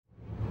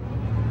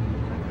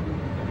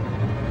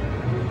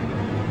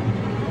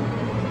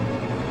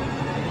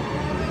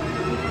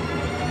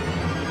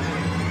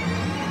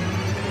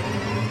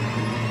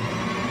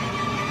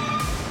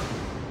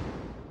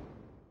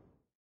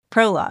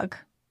Prologue.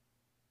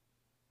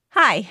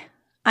 Hi,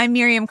 I'm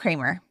Miriam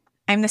Kramer.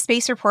 I'm the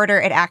space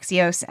reporter at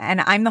Axios, and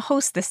I'm the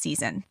host this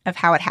season of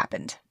How It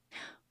Happened.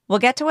 We'll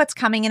get to what's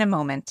coming in a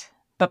moment,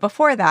 but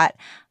before that,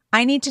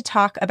 I need to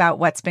talk about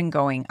what's been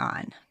going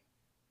on,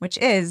 which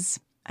is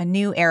a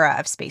new era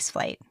of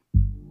spaceflight.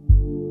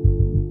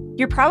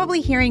 You're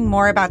probably hearing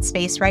more about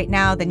space right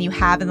now than you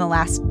have in the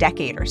last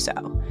decade or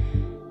so.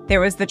 There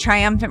was the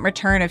triumphant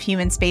return of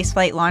human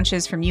spaceflight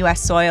launches from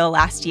U.S. soil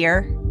last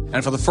year.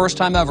 And for the first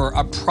time ever,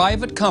 a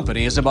private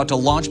company is about to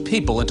launch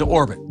people into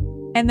orbit.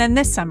 And then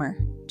this summer,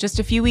 just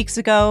a few weeks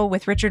ago,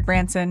 with Richard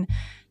Branson,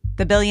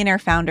 the billionaire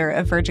founder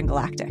of Virgin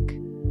Galactic.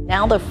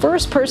 Now the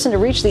first person to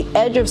reach the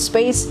edge of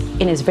space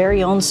in his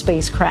very own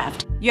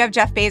spacecraft. You have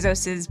Jeff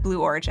Bezos'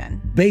 Blue Origin.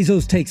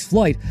 Bezos takes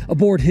flight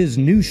aboard his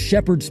New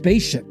Shepard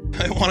spaceship.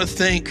 I want to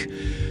thank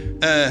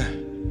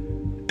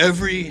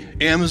every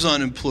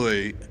Amazon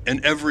employee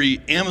and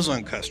every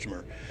Amazon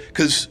customer,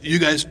 because you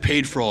guys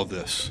paid for all of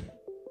this.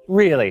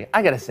 Really,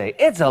 I gotta say,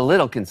 it's a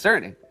little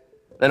concerning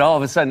that all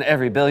of a sudden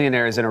every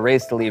billionaire is in a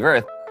race to leave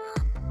Earth.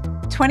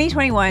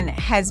 2021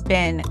 has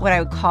been what I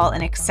would call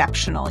an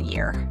exceptional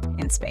year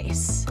in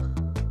space.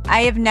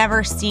 I have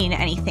never seen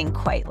anything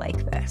quite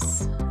like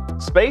this.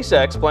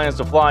 SpaceX plans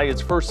to fly its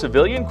first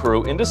civilian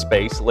crew into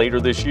space later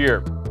this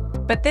year.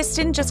 But this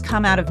didn't just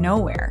come out of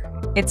nowhere.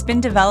 It's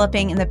been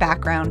developing in the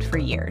background for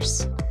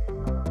years.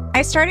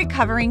 I started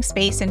covering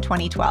space in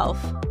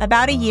 2012,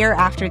 about a year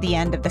after the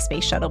end of the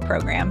Space Shuttle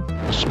program.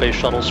 The Space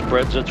Shuttle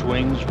spreads its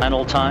wings,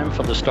 final time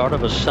for the start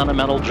of a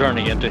sentimental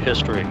journey into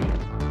history.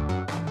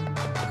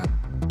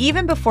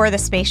 Even before the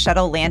Space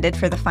Shuttle landed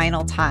for the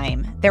final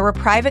time, there were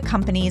private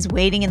companies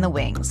waiting in the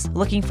wings,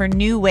 looking for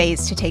new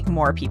ways to take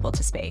more people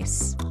to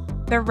space.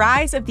 The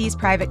rise of these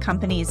private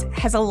companies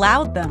has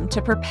allowed them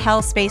to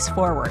propel space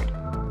forward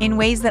in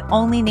ways that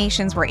only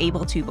nations were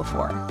able to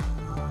before.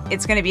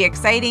 It's going to be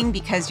exciting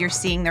because you're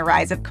seeing the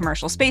rise of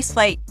commercial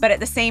spaceflight, but at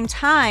the same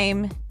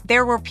time,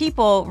 there were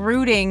people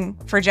rooting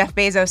for Jeff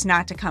Bezos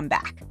not to come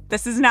back.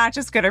 This is not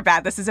just good or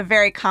bad. This is a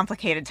very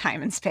complicated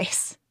time in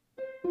space.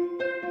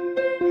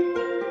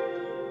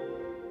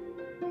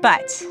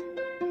 But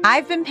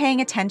I've been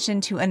paying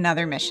attention to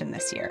another mission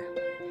this year.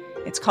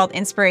 It's called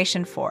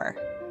Inspiration4.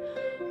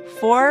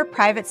 4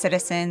 private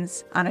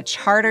citizens on a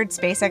chartered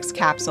SpaceX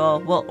capsule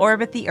will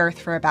orbit the Earth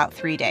for about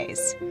 3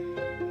 days.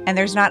 And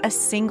there's not a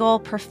single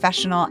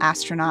professional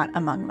astronaut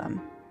among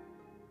them.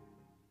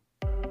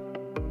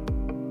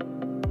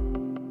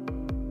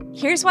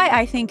 Here's why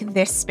I think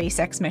this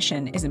SpaceX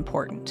mission is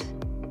important.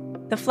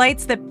 The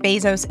flights that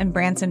Bezos and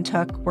Branson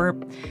took were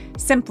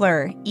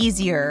simpler,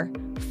 easier,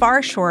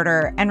 far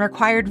shorter, and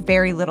required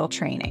very little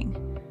training.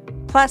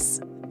 Plus,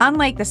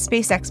 unlike the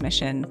SpaceX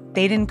mission,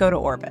 they didn't go to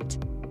orbit.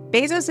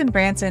 Bezos and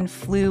Branson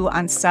flew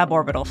on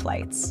suborbital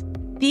flights.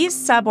 These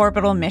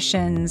suborbital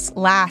missions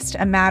last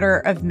a matter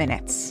of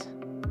minutes.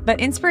 But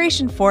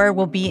Inspiration4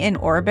 will be in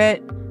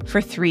orbit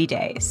for 3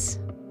 days.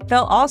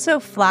 They'll also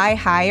fly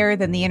higher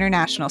than the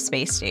International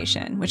Space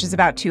Station, which is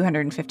about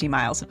 250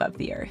 miles above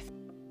the Earth.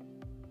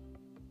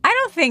 I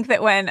don't think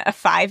that when a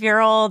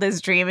 5-year-old is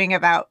dreaming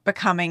about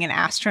becoming an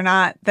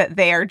astronaut, that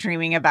they are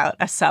dreaming about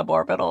a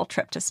suborbital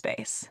trip to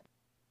space.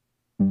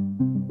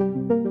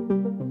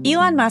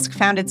 Elon Musk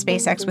founded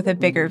SpaceX with a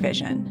bigger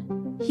vision.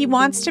 He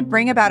wants to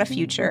bring about a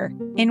future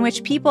in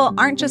which people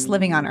aren't just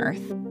living on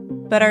Earth,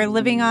 but are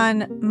living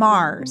on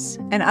Mars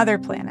and other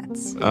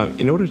planets.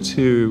 In order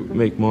to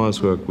make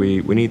Mars work,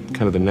 we need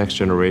kind of the next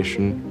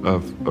generation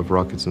of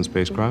rockets and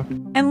spacecraft.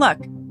 And look,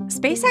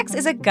 SpaceX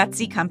is a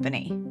gutsy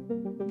company.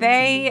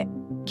 They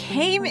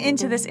came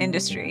into this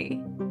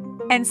industry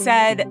and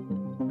said,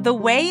 the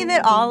way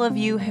that all of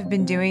you have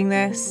been doing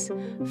this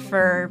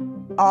for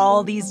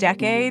all these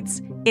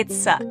decades, it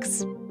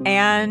sucks.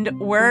 And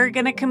we're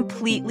going to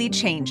completely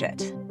change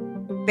it.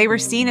 They were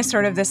seen as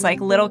sort of this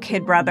like little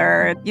kid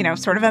brother,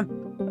 sort of a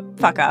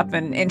fuck up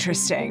and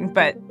interesting,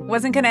 but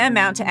wasn't going to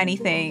amount to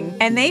anything.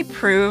 And they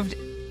proved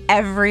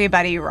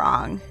everybody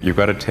wrong. You've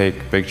got to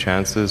take big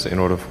chances in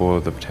order for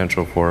the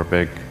potential for a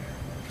big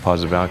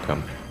positive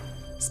outcome.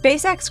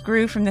 SpaceX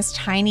grew from this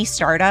tiny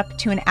startup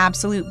to an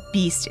absolute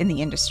beast in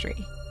the industry.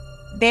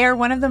 They are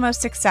one of the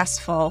most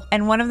successful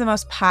and one of the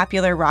most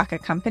popular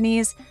rocket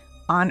companies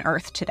on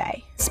Earth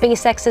today.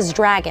 SpaceX's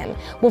Dragon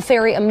will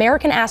ferry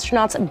American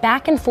astronauts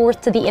back and forth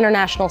to the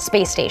International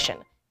Space Station.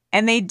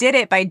 And they did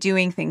it by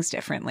doing things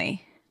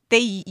differently.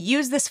 They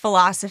use this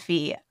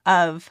philosophy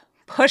of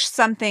push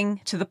something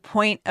to the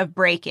point of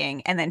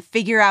breaking and then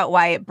figure out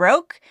why it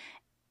broke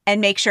and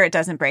make sure it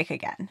doesn't break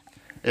again.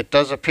 It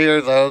does appear,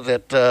 though,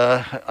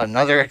 that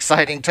another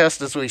exciting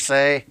test, as we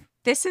say.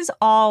 This is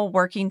all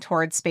working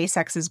towards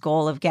SpaceX's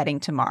goal of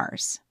getting to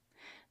Mars.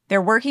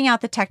 They're working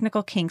out the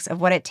technical kinks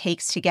of what it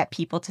takes to get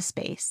people to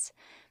space.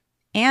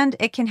 And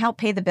it can help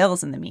pay the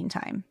bills in the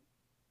meantime.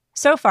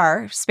 So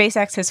far,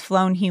 SpaceX has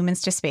flown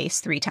humans to space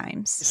 3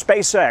 times.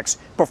 SpaceX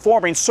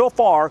performing so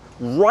far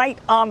right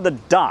on the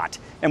dot.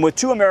 And with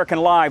 2 American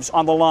lives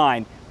on the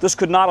line, this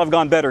could not have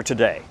gone better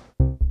today.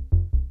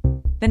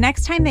 The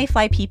next time they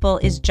fly people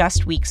is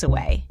just weeks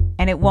away.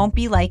 and it won't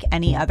be like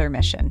any other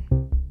mission.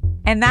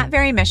 And that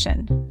very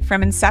mission,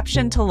 from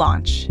inception to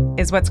launch,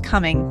 is what's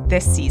coming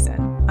this season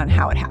on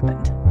How It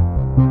Happened.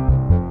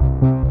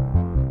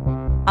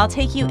 I'll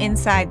take you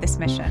inside this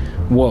mission.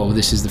 Whoa,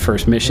 this is the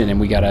first mission, and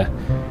we gotta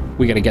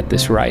get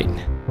this right.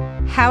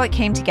 How it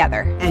came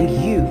together. And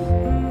you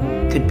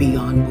could be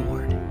on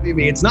board. I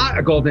mean, it's not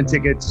a golden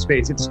ticket to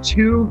space. It's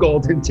 2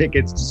 golden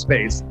tickets to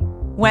space.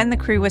 When the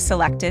crew was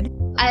selected,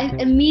 I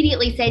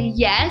immediately said,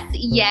 yes,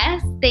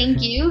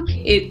 thank you.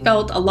 It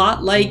felt a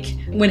lot like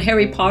when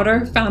Harry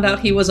Potter found out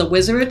he was a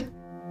wizard.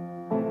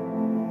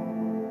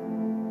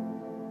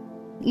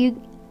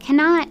 You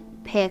cannot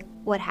pick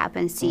what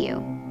happens to you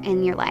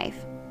in your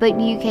life, but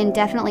you can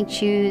definitely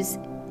choose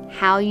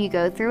how you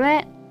go through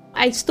it.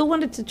 I still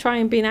wanted to try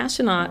and be an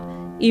astronaut,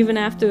 even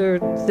after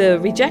the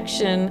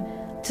rejection,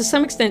 to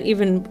some extent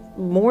even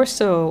more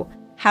so.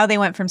 How they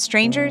went from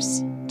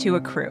strangers to a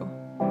crew.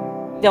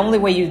 The only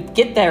way you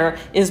get there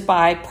is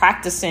by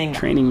practicing.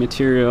 Training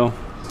material,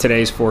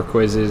 today's 4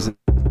 quizzes.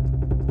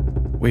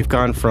 We've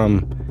gone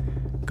from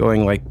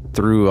going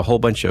through a whole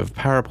bunch of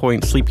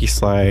PowerPoint sleepy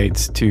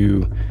slides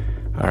to,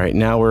 all right,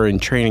 now we're in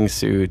training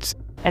suits.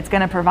 It's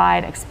going to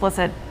provide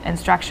explicit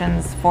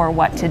instructions for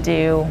what to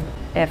do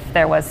if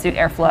there was suit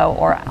airflow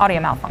or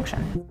audio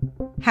malfunction.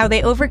 How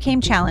they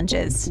overcame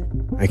challenges.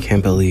 I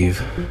can't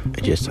believe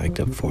I just hiked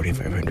up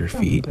 4,500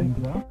 feet.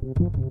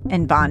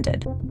 And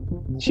bonded.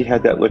 She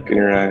had that look in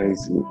her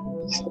eyes,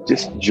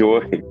 just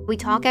joy. We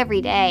talk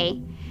every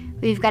day.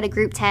 We've got a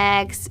group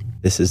text.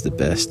 This is the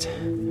best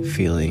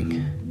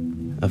feeling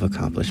of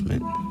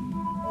accomplishment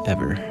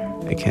ever.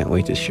 I can't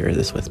wait to share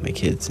this with my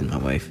kids and my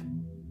wife.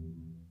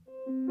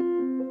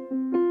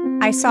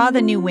 I saw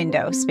the new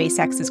window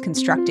SpaceX is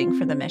constructing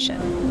for the mission.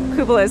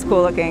 Cupola is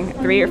cool looking.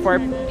 3 or 4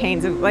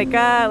 panes of like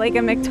a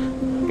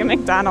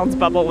McDonald's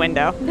bubble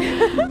window,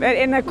 but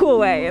in a cool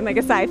way, in a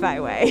sci-fi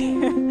way.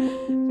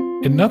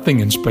 And nothing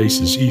in space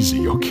is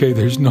easy, okay?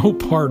 There's no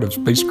part of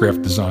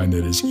spacecraft design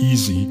that is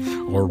easy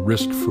or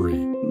risk-free.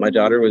 My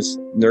daughter was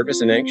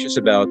nervous and anxious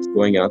about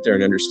going out there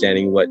and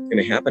understanding what's going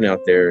to happen out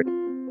there.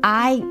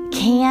 I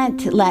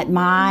can't let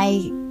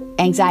my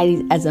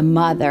anxiety as a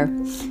mother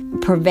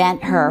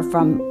prevent her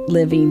from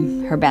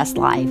living her best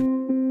life.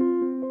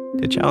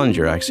 The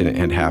Challenger accident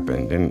had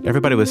happened, and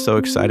everybody was so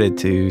excited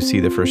to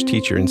see the first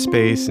teacher in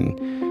space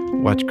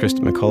and watch Krista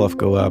McAuliffe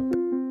go up.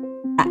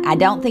 I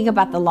don't think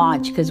about the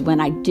launch, because when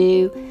I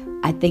do,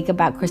 I think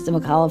about Krista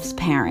McAuliffe's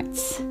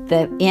parents.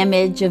 The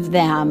image of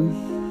them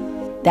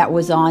that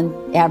was on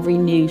every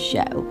news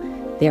show,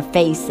 their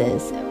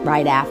faces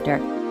right after.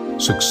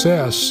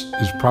 Success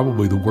is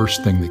probably the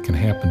worst thing that can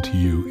happen to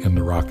you in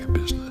the rocket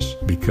business,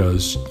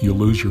 because you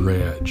lose your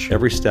edge.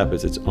 Every step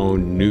is its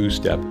own new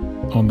step.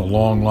 On the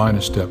long line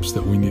of steps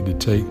that we need to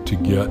take to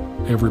get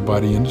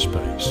everybody into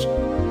space.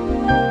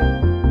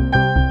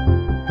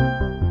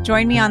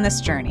 Join me on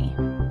this journey,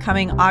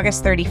 coming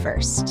August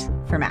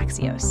 31st from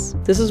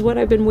Axios. This is what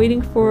I've been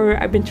waiting for.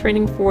 I've been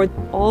training for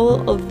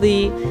all of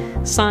the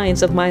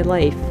signs of my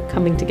life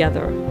coming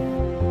together.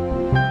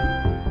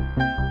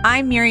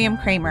 I'm Miriam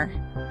Kramer.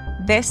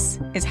 This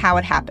is How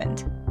It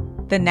Happened,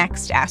 The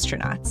Next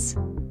Astronauts.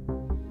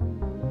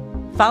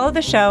 Follow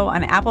the show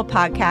on Apple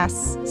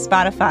Podcasts,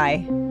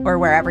 Spotify, or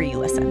wherever you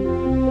listen.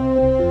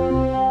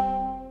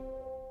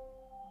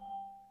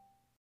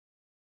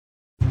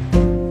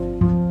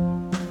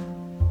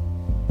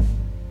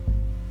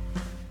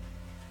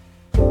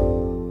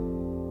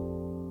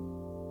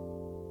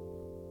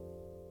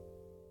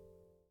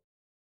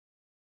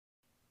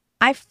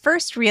 I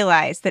first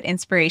realized that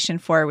Inspiration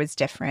 4 was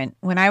different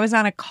when I was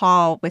on a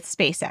call with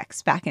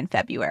SpaceX back in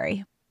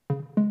February.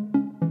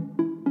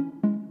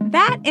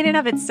 That, in and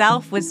of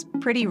itself, was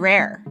pretty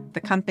rare.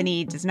 The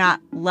company does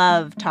not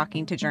love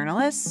talking to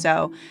journalists,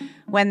 so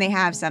when they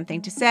have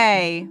something to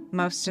say,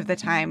 most of the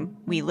time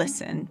we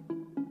listen.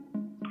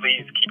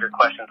 Please keep your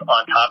questions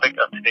on topic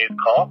of today's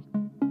call.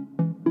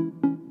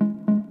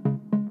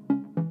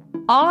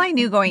 All I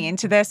knew going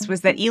into this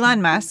was that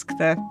Elon Musk,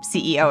 the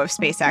CEO of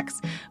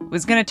SpaceX,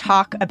 was going to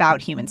talk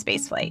about human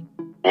spaceflight.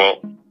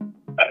 Well,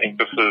 I think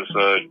this is,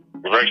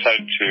 we're very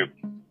excited to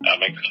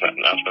make this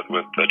announcement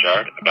with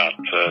Jared about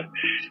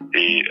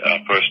the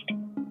first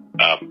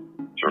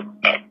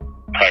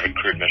private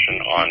crewed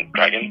mission on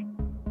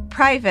Dragon.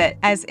 Private,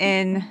 as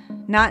in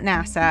not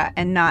NASA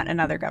and not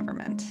another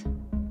government.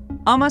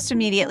 Almost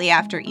immediately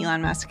after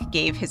Elon Musk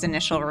gave his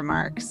initial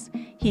remarks,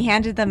 he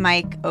handed the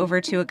mic over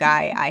to a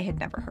guy I had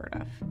never heard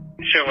of.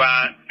 So,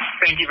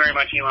 thank you very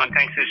much, Elon.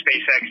 Thanks to the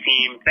SpaceX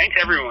team. Thanks,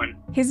 everyone.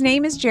 His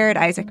name is Jared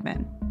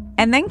Isaacman.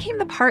 And then came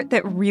the part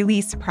that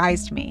really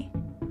surprised me.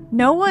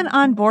 No one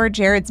on board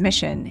Jared's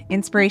mission,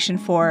 Inspiration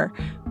 4,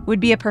 would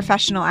be a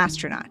professional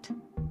astronaut.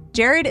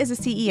 Jared is a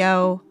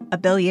CEO, a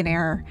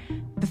billionaire.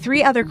 The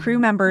 3 other crew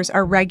members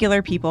are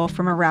regular people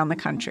from around the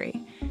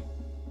country.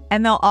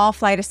 And they'll all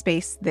fly to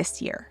space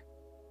this year.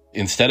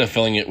 Instead of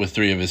filling it with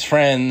 3 of his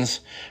friends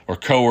or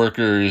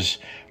coworkers,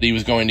 he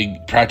was going to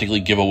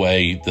practically give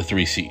away the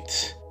 3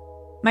 seats.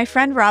 My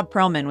friend Rob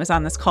Perlman was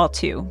on this call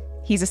too.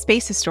 He's a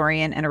space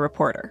historian and a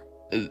reporter.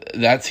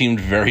 That seemed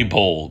very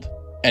bold.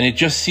 And it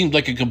just seemed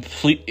like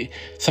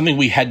something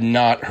we had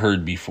not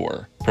heard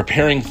before.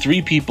 Preparing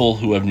 3 people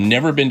who have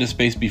never been to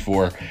space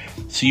before,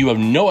 so you have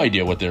no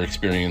idea what their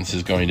experience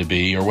is going to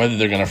be, or whether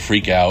they're going to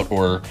freak out,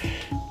 or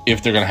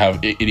if they're going to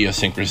have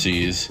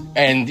idiosyncrasies.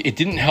 And it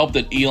didn't help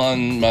that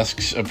Elon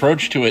Musk's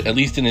approach to it, at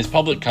least in his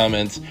public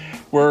comments,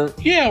 were,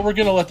 yeah, we're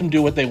going to let them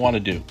do what they want to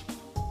do.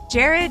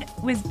 Jared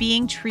was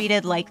being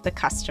treated like the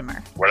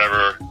customer.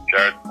 Whatever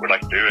Jared would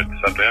like to do,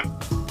 it's up to him.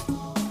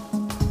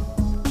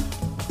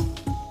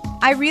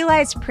 I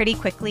realized pretty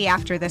quickly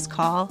after this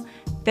call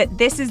that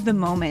this is the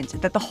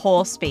moment that the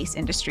whole space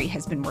industry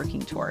has been working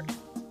toward.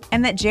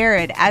 And that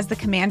Jared, as the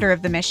commander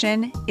of the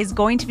mission, is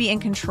going to be in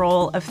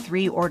control of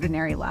 3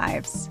 ordinary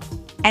lives.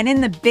 And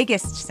in the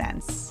biggest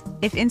sense,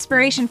 if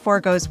Inspiration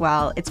 4 goes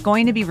well, it's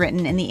going to be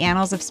written in the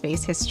annals of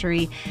space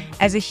history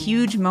as a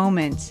huge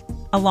moment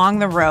along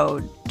the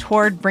road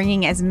toward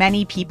bringing as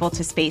many people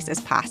to space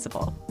as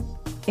possible.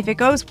 If it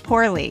goes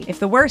poorly, if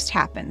the worst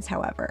happens,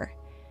 however,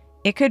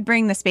 it could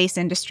bring the space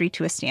industry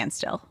to a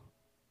standstill.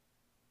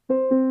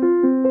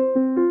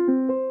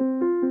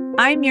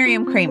 I'm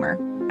Miriam Kramer.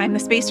 I'm the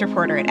space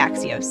reporter at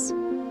Axios.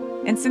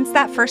 And since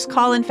that first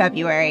call in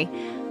February,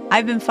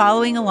 I've been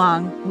following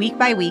along week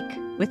by week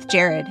with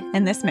Jared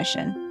and this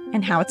mission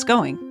and how it's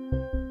going.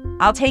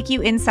 I'll take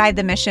you inside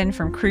the mission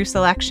from crew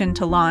selection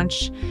to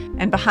launch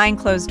and behind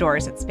closed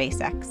doors at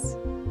SpaceX.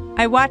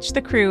 I watched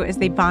the crew as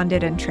they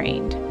bonded and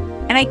trained.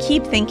 And I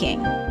keep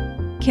thinking,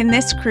 can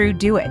this crew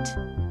do it?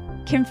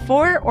 Can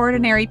 4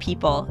 ordinary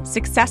people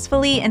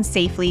successfully and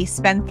safely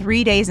spend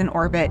 3 days in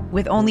orbit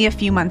with only a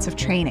few months of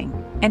training?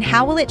 And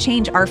how will it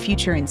change our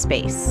future in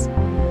space?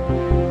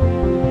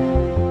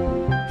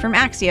 From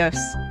Axios,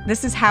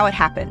 this is how it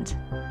happened.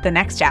 The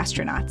Next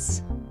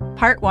Astronauts.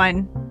 Part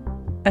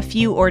 1, A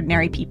Few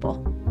Ordinary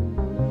People.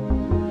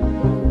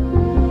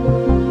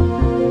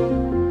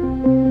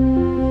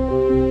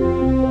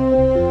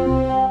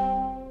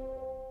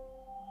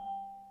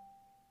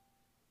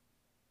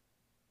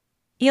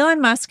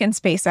 Elon Musk and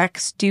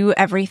SpaceX do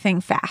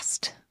everything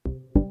fast.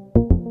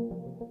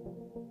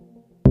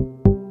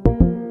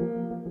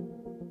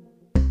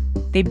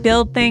 They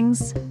build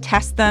things,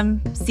 test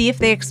them, see if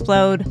they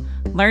explode,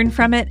 learn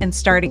from it, and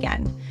start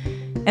again.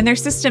 And their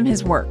system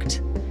has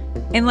worked.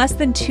 In less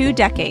than 2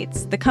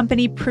 decades, the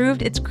company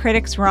proved its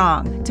critics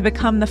wrong to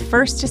become the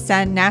first to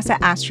send NASA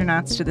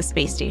astronauts to the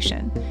space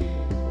station.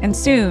 And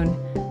soon,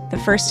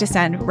 the first to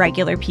send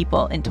regular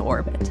people into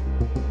orbit.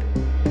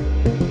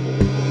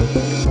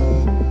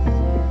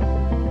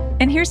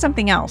 And here's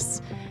something else.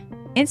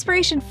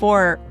 Inspiration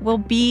 4 will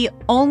be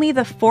only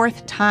the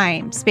 4th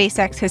time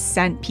SpaceX has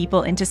sent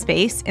people into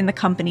space in the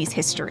company's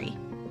history.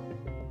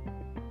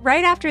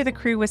 Right after the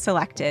crew was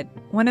selected,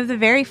 one of the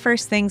very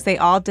first things they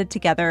all did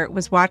together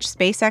was watch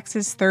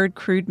SpaceX's 3rd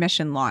crewed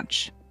mission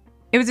launch.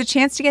 It was a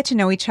chance to get to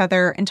know each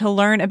other and to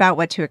learn about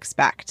what to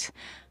expect.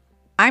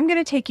 I'm going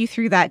to take you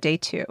through that day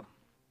too,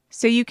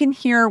 so you can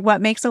hear what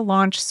makes a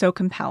launch so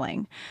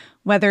compelling,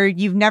 whether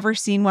you've never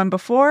seen one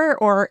before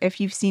or if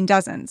you've seen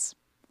dozens,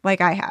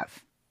 like I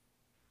have.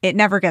 It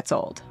never gets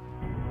old.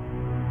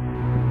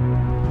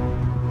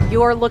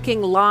 You're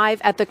looking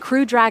live at the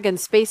Crew Dragon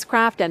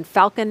spacecraft and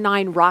Falcon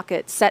 9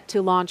 rocket set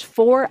to launch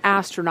 4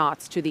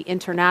 astronauts to the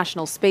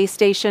International Space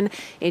Station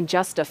in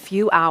just a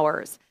few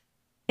hours.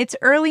 It's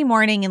early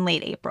morning in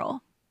late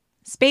April.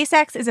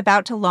 SpaceX is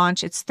about to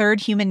launch its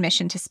 3rd human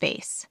mission to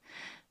space.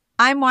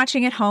 I'm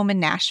watching at home in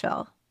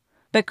Nashville,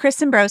 but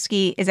Chris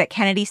Zembrowski is at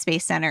Kennedy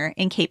Space Center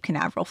in Cape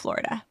Canaveral,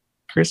 Florida.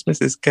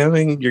 Christmas is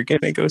coming. You're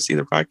going to go see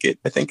the rocket.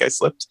 I think I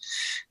slept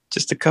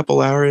just a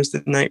couple hours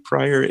the night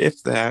prior,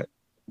 if that.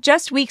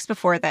 Just weeks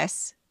before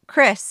this,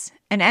 Chris,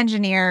 an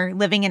engineer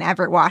living in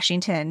Everett,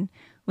 Washington,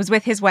 was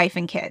with his wife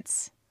and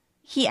kids.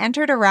 He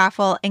entered a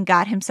raffle and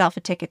got himself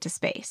a ticket to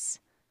space.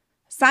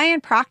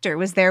 Cyan Proctor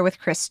was there with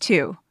Chris,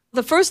 too.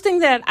 The first thing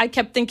that I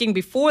kept thinking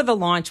before the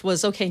launch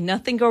was, okay,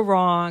 nothing go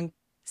wrong.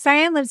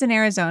 Cyan lives in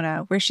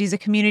Arizona, where she's a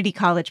community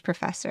college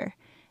professor,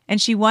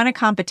 and she won a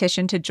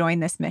competition to join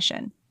this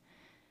mission.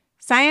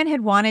 Cyan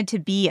had wanted to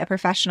be a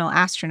professional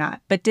astronaut,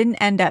 but didn't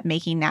end up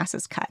making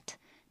NASA's cut.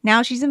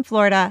 Now she's in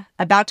Florida,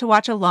 about to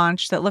watch a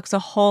launch that looks a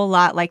whole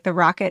lot like the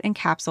rocket and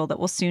capsule that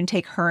will soon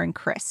take her and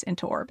Chris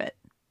into orbit.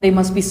 They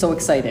must be so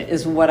excited,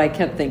 is what I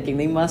kept thinking.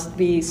 They must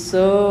be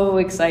so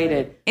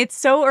excited. It's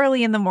so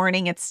early in the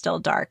morning, it's still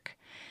dark.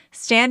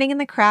 Standing in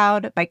the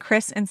crowd by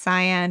Chris and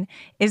Cyan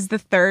is the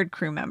 3rd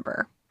crew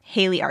member,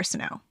 Haley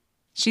Arsenault.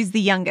 She's the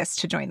youngest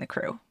to join the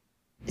crew.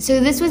 So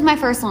this was my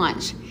first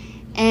launch,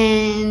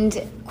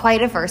 and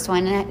quite a first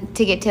one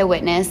to get to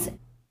witness.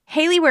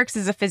 Haley works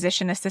as a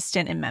physician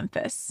assistant in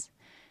Memphis.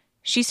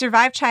 She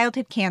survived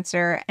childhood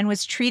cancer and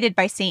was treated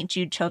by St.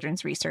 Jude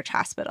Children's Research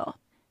Hospital.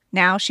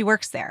 Now she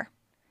works there.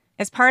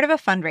 As part of a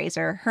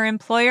fundraiser, her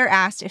employer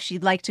asked if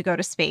she'd like to go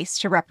to space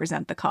to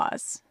represent the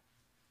cause.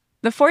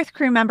 The 4th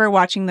crew member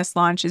watching this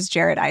launch is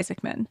Jared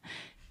Isaacman.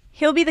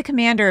 He'll be the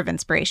commander of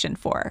Inspiration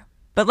 4,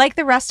 but like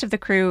the rest of the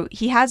crew,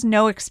 he has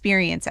no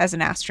experience as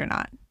an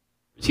astronaut.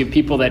 You have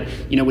people that,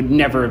 would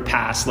never have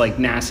passed like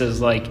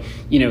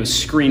NASA's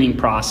screening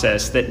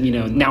process that,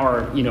 now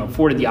are,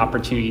 afforded the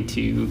opportunity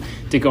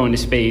to go into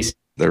space.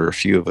 There were a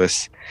few of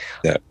us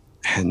that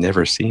had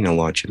never seen a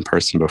launch in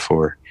person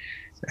before.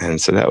 And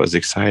so that was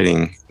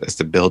exciting as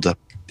the buildup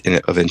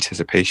of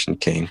anticipation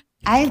came.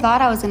 I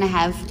thought I was going to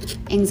have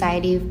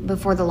anxiety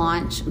before the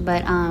launch,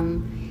 but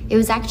it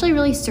was actually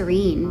really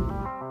serene.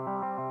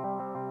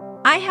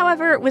 I,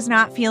 however, was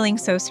not feeling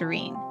so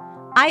serene.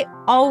 I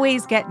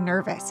always get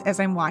nervous as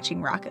I'm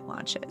watching rocket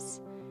launches.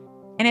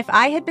 And if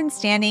I had been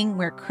standing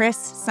where Chris,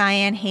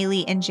 Cyan,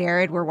 Haley, and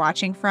Jared were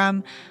watching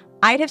from,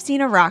 I'd have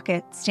seen a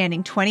rocket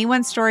standing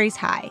 21 stories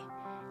high.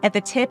 At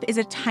the tip is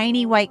a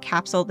tiny white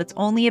capsule that's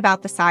only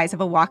about the size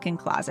of a walk-in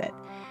closet.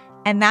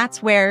 And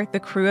that's where the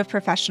crew of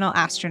professional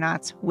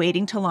astronauts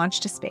waiting to launch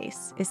to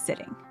space is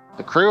sitting.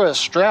 The crew is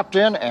strapped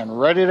in and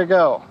ready to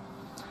go.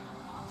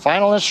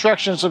 Final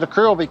instructions of the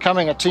crew will be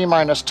coming at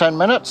T-minus 10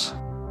 minutes.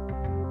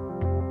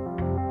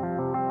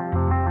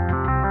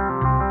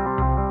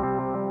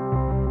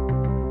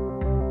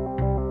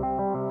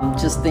 I'm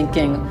just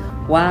thinking,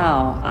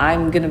 wow,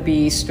 I'm going to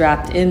be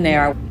strapped in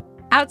there.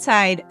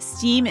 Outside,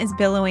 steam is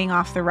billowing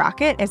off the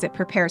rocket as it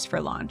prepares for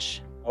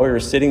launch. We were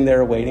sitting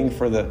there waiting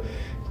for the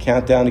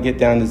countdown to get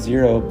down to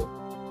 0.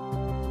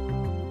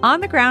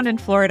 On the ground in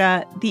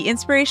Florida, the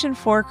Inspiration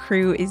 4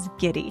 crew is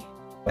giddy.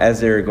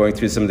 As they were going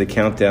through some of the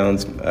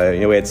countdowns,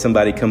 we had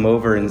somebody come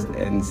over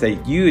and say,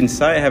 "You and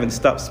Saya haven't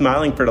stopped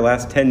smiling for the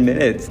last 10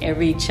 minutes.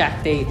 Every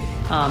check they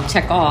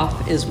check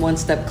off is one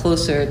step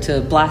closer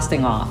to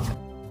blasting off.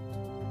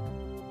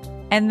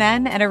 And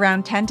then at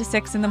around 10 to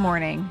 6 in the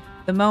morning,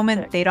 the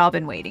moment they'd all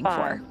been waiting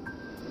for.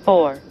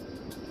 4,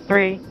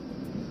 3,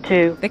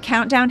 2. The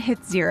countdown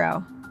hits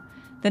 0.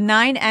 The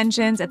 9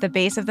 engines at the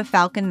base of the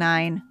Falcon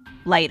 9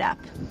 light up.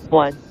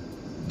 1,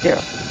 0.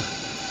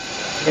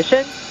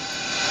 Mission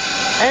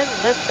and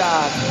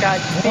liftoff.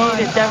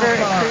 Godspeed, Endeavour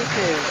and Crew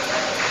 2.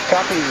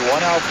 Copy,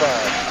 1 Alpha.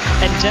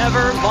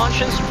 Endeavour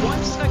launches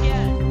once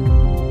again.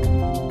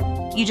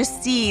 You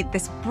just see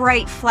this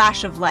bright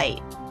flash of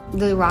light.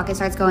 The rocket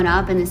starts going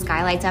up and the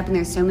sky lights up and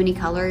there's so many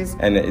colors.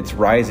 And it's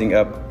rising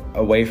up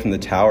away from the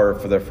tower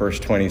for the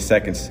first 20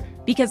 seconds.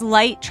 Because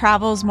light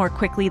travels more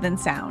quickly than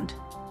sound.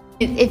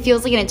 It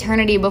feels like an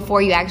eternity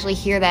before you actually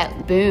hear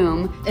that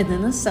boom. And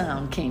then the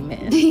sound came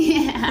in.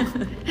 Yeah.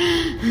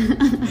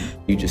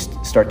 You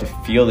just start to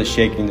feel the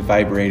shaking, the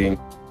vibrating.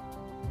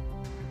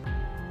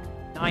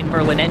 9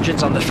 Merlin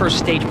engines on the first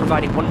stage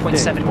providing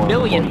 1.7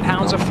 million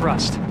pounds of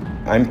thrust.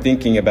 I'm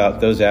thinking about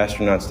those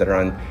astronauts that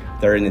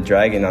are in the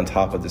Dragon on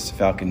top of this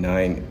Falcon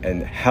 9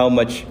 and how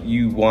much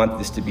you want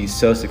this to be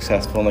so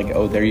successful. And like,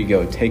 oh, there you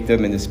go, take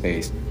them into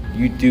space.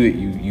 You do it,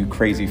 you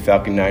crazy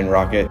Falcon 9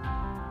 rocket.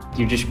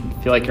 You just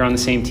feel like you're on the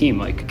same team,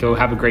 like, go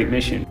have a great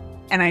mission.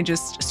 And I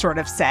just sort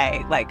of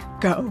say, like,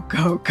 go,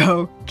 go,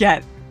 go,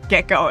 get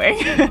going.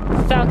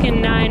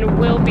 Falcon 9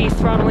 will be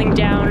throttling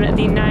down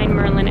the 9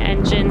 Merlin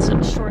engines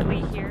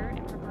shortly here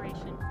in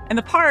preparation. And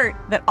the part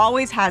that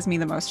always has me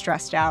the most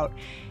stressed out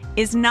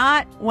is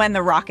not when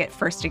the rocket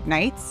first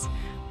ignites,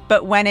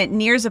 but when it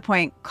nears a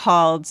point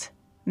called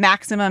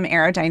maximum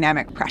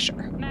aerodynamic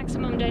pressure.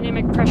 Maximum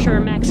dynamic pressure,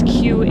 max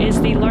Q,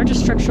 is the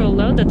largest structural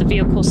load that the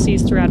vehicle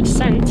sees throughout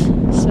ascent.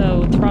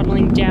 So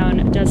throttling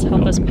down does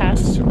help us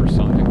pass.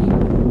 Supersonic.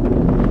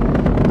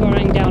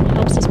 Throttling down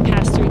helps us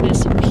pass through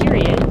this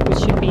period, which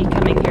should be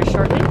coming here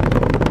shortly.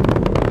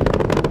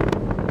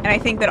 And I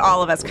think that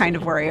all of us kind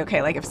of worry,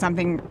 okay, like if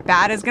something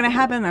bad is going to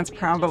happen, that's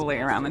probably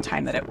around the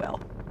time that it will.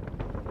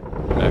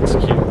 Max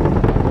Q.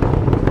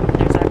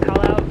 There's our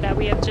call out that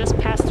we have just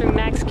passed through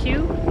max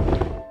Q.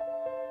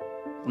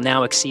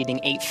 Now exceeding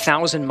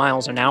 8,000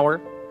 miles an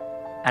hour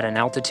at an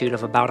altitude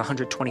of about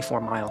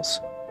 124 miles.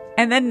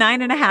 And then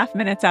 9.5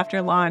 minutes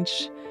after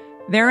launch,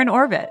 they're in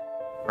orbit.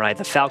 Right,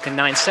 the Falcon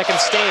 9 second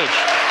stage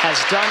has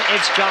done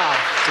its job,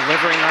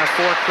 delivering our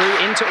 4 crew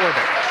into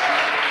orbit.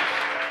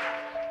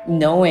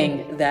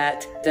 Knowing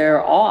that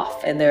they're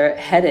off and they're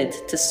headed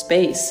to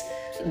space,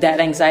 that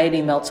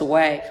anxiety melts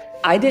away.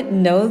 I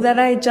didn't know that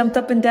I jumped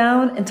up and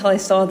down until I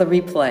saw the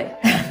replay.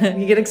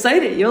 You get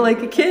excited. You're like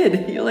a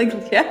kid. You're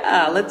like,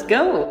 yeah, let's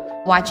go.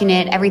 Watching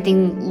it,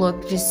 everything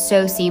looked just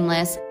so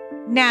seamless.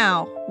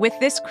 Now, with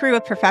this crew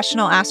of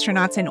professional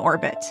astronauts in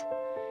orbit,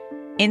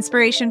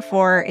 Inspiration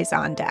 4 is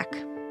on deck.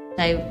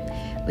 I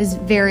was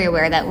very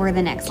aware that we're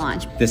the next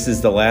launch. This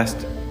is the last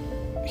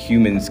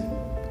humans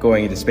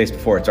going into space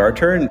before it's our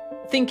turn.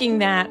 Thinking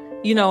that,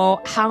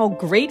 how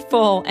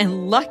grateful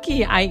and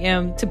lucky I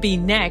am to be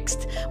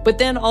next, but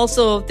then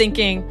also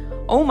thinking,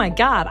 oh my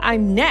God,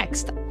 I'm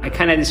next. I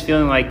kind of had this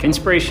feeling like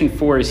Inspiration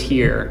 4 is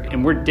here,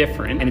 and we're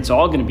different, and it's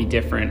all going to be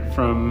different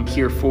from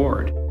here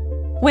forward.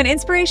 When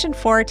Inspiration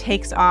 4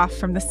 takes off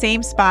from the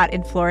same spot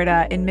in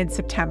Florida in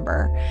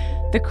mid-September,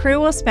 the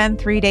crew will spend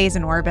 3 days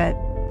in orbit,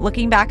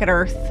 looking back at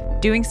Earth,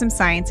 doing some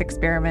science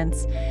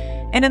experiments,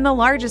 and in the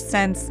largest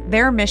sense,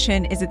 their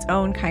mission is its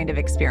own kind of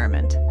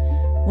experiment.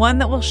 One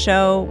that will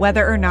show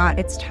whether or not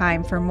it's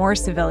time for more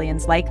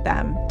civilians like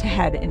them to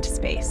head into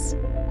space.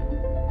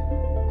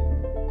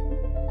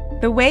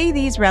 The way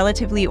these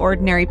relatively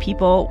ordinary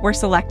people were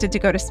selected to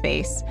go to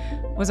space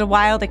was a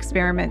wild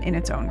experiment in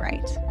its own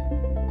right.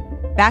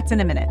 That's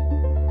in a minute.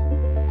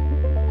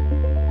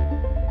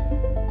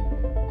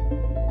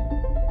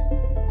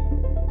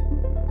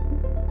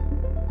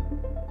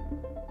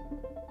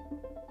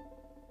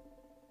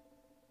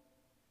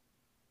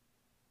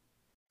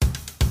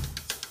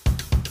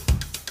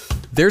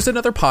 There's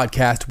another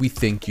podcast we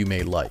think you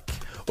may like,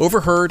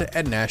 Overheard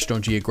at National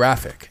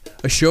Geographic,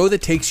 a show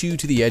that takes you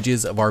to the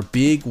edges of our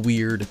big,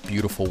 weird,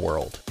 beautiful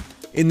world.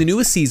 In the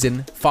newest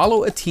season,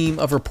 follow a team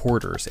of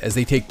reporters as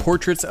they take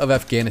portraits of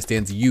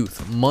Afghanistan's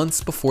youth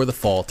months before the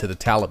fall to the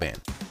Taliban.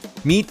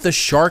 Meet the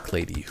Shark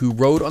Lady, who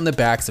rode on the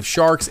backs of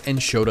sharks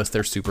and showed us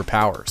their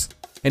superpowers.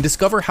 And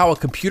discover how a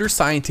computer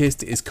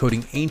scientist is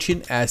coding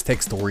ancient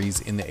Aztec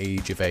stories in the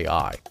age of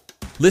AI.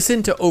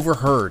 Listen to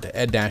Overheard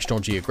at National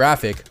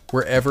Geographic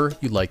wherever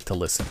you like to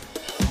listen.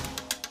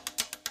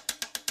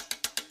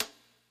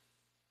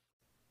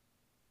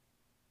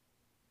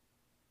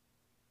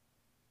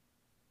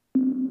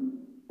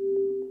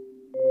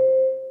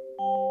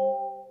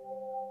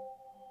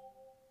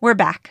 We're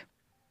back.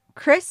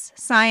 Chris,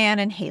 Cyan,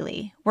 and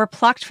Haley were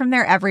plucked from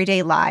their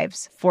everyday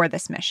lives for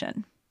this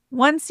mission.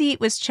 One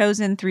seat was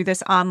chosen through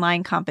this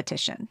online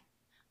competition.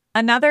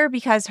 Another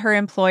because her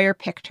employer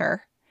picked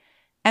her.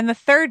 And the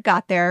third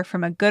got there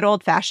from a good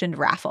old-fashioned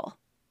raffle.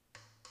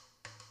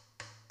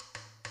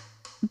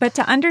 But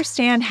to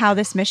understand how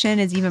this mission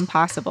is even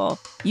possible,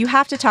 you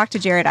have to talk to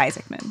Jared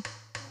Isaacman.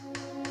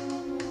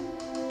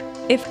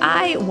 If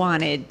I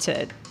wanted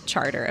to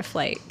charter a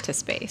flight to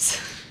space,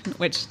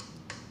 which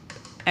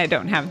I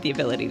don't have the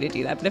ability to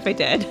do that, but if I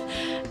did,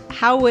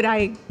 how would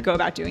I go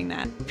about doing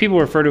that? People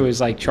refer to it as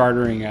like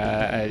chartering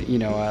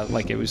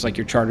like it was like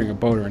you're chartering a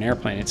boat or an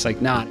airplane. It's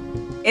like not.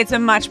 It's a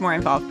much more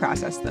involved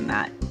process than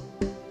that.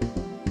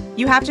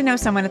 You have to know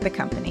someone at the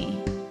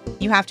company.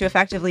 You have to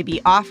effectively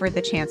be offered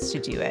the chance to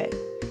do it.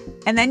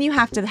 And then you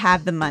have to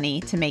have the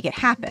money to make it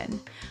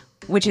happen,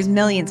 which is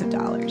millions of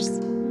dollars.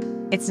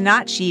 It's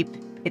not cheap,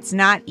 it's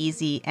not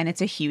easy, and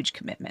it's a huge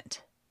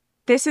commitment.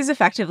 This is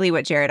effectively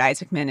what Jared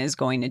Isaacman is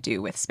going to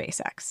do with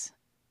SpaceX.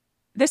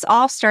 This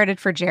all started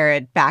for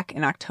Jared back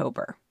in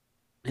October.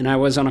 And I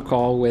was on a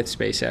call with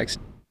SpaceX.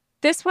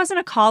 This wasn't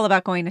a call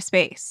about going to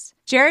space.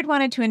 Jared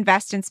wanted to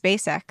invest in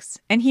SpaceX,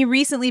 and he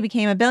recently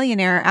became a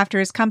billionaire after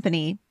his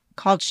company,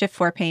 called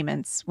Shift4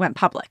 Payments, went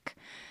public.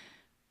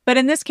 But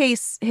in this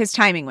case, his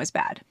timing was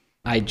bad.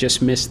 I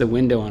just missed the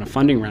window on a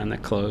funding round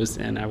that closed,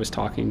 and I was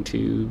talking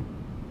to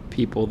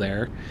people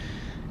there,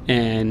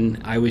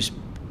 and I was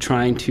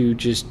trying to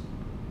just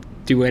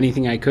do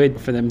anything I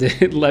could for them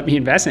to let me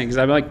invest in it, because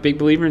I'm like a big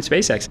believer in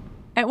SpaceX.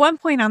 At one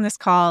point on this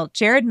call,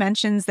 Jared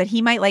mentions that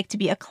he might like to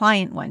be a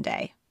client one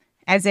day,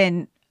 as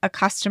in a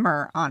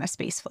customer on a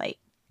spaceflight.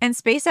 And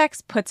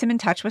SpaceX puts him in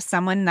touch with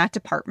someone in that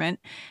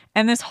department,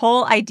 and this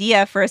whole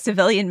idea for a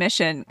civilian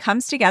mission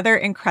comes together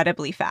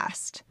incredibly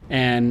fast.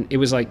 And it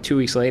was like 2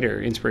 weeks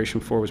later, Inspiration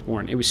 4 was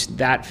born. It was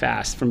that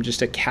fast, from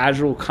just a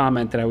casual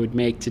comment that I would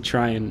make to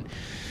try and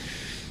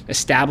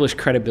establish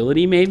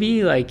credibility,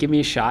 maybe, like, give me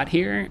a shot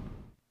here.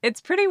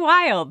 It's pretty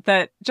wild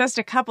that just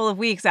a couple of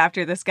weeks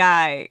after this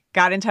guy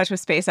got in touch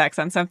with SpaceX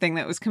on something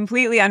that was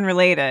completely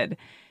unrelated,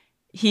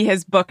 he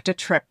has booked a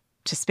trip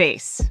to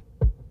space.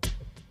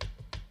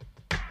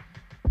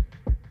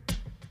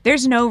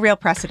 There's no real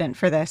precedent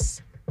for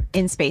this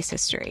in space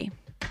history.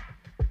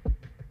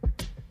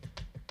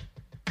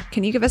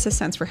 Can you give us a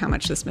sense for how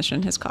much this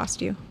mission has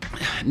cost you?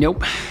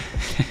 Nope.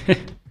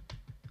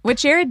 What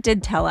Jared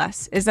did tell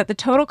us is that the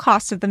total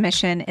cost of the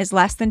mission is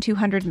less than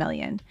 $200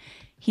 million.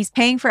 He's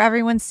paying for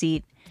everyone's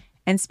seat,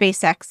 and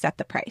SpaceX set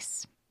the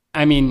price.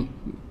 I mean,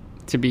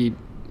 to be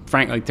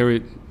frank, like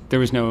there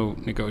was no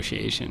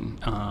negotiation,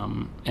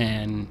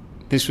 and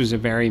this was a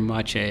very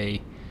much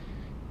a,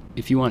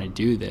 if you want to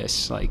do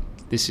this, like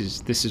this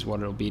is what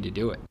it'll be to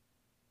do it.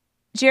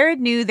 Jared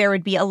knew there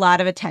would be a lot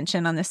of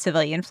attention on the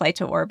civilian flight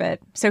to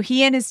orbit, so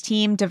he and his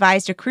team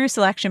devised a crew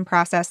selection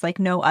process like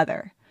no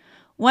other.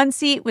 One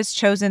seat was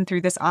chosen through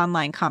this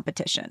online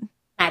competition.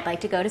 I'd like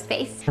to go to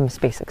space. I'm a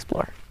space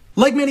explorer.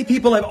 Like many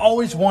people, I've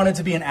always wanted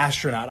to be an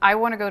astronaut. I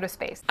want to go to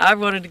space. I've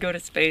wanted to go to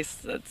space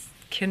since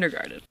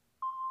kindergarten.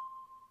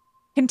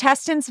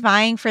 Contestants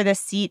vying for this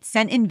seat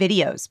sent in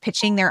videos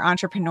pitching their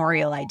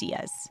entrepreneurial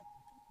ideas.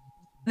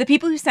 The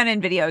people who sent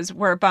in videos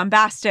were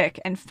bombastic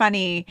and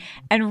funny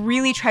and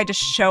really tried to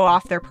show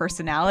off their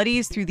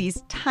personalities through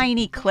these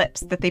tiny clips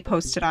that they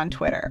posted on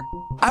Twitter.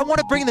 I want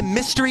to bring the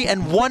mystery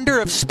and wonder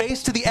of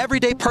space to the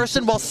everyday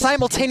person while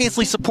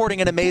simultaneously supporting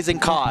an amazing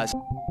cause.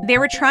 They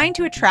were trying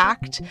to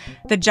attract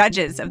the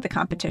judges of the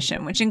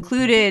competition, which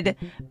included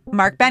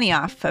Mark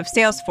Benioff of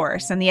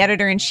Salesforce and the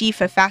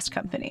editor-in-chief of Fast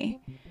Company.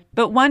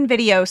 But one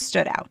video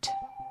stood out.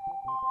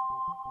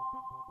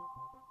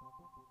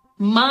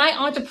 My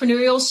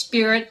entrepreneurial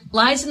spirit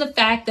lies in the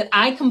fact that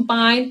I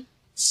combine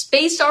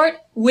space art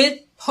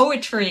with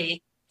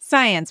poetry.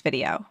 Cyan's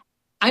video.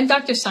 I'm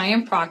Dr.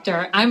 Cyan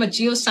Proctor. I'm a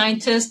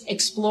geoscientist,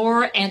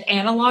 explorer, and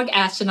analog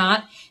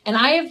astronaut, and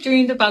I have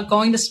dreamed about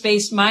going to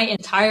space my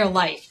entire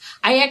life.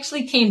 I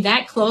actually came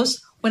that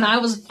close when I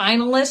was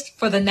finalist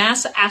for the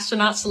NASA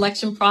astronaut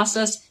selection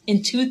process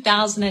in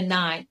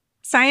 2009.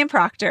 Sian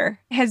Proctor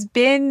has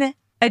been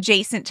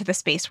adjacent to the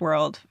space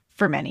world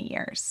for many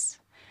years.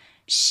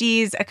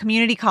 She's a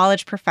community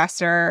college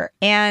professor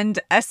and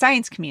a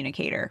science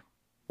communicator.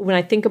 When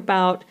I think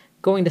about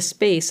going to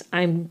space,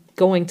 I'm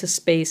going to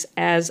space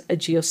as a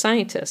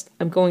geoscientist.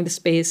 I'm going to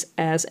space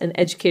as an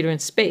educator in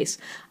space.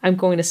 I'm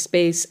going to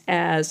space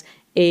as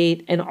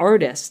an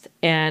artist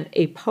and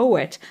a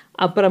poet,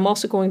 but I'm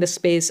also going to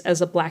space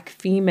as a Black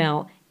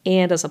female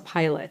and as a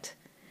pilot.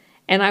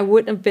 And I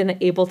wouldn't have been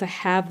able to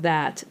have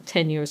that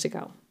 10 years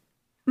ago.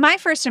 My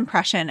first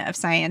impression of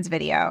Sian's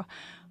video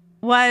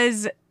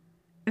was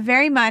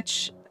very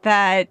much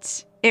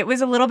that it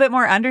was a little bit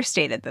more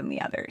understated than the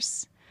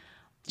others.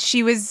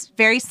 She was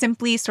very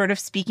simply sort of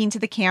speaking to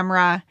the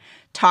camera,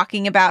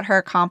 talking about her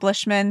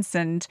accomplishments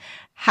and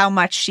how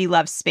much she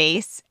loves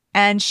space,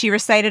 and she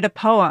recited a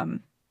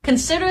poem.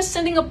 Consider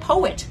sending a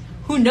poet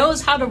who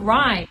knows how to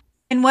rhyme.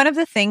 And one of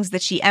the things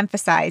that she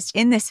emphasized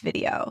in this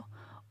video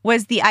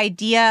was the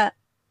idea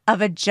of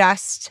a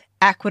just,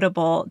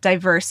 equitable,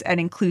 diverse,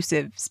 and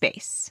inclusive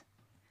space.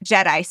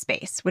 Jedi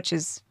space, which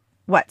is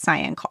what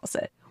Sian calls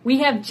it. We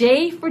have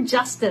J for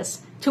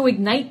justice, to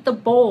ignite the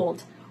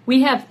bold.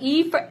 We have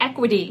E for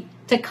equity,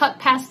 to cut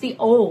past the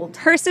old.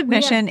 Her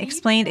submission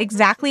explained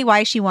exactly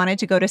why she wanted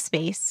to go to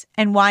space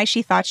and why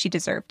she thought she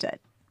deserved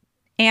it.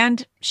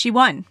 And she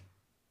won.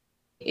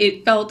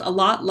 It felt a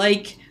lot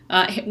like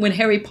when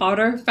Harry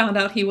Potter found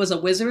out he was a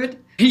wizard.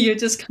 You're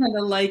just kind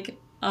of like,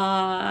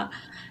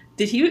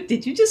 did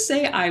you just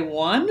say I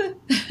won?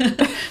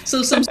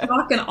 So some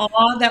shock and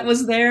awe that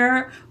was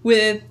there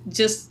with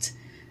just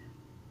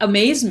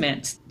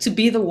amazement to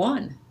be the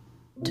one.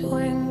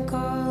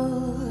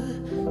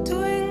 Twinkle,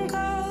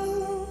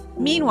 twinkle.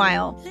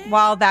 Meanwhile,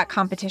 while that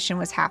competition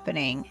was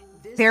happening,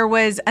 there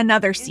was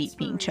another seat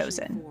being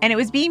chosen, and it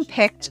was being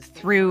picked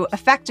through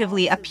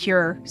effectively a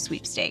pure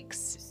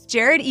sweepstakes.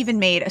 Jared even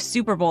made a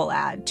Super Bowl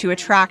ad to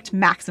attract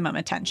maximum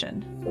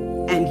attention.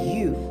 And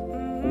you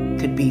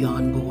could be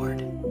on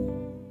board.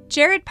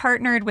 Jared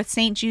partnered with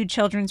St. Jude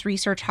Children's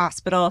Research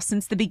Hospital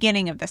since the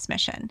beginning of this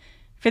mission.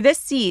 For this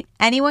seat,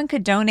 anyone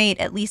could donate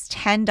at least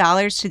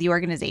 $10 to the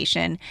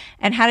organization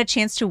and had a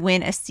chance to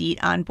win a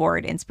seat on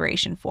board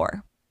Inspiration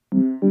 4.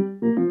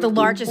 The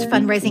largest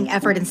fundraising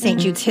effort in St.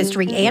 Jude's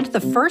history and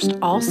the first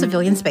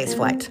all-civilian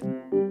spaceflight.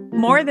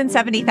 More than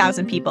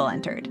 70,000 people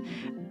entered.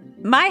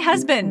 My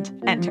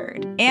husband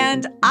entered,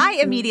 and I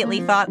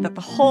immediately thought that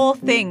the whole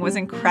thing was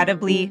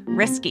incredibly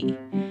risky.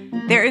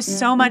 There is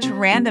so much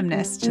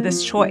randomness to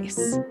this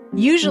choice.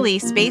 Usually,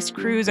 space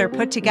crews are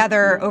put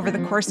together over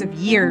the course of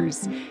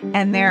years,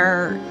 and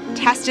they're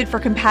tested for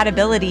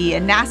compatibility,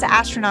 and NASA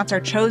astronauts are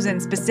chosen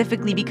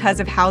specifically because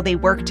of how they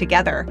work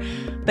together.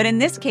 But in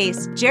this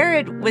case,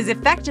 Jared was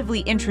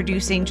effectively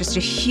introducing just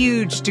a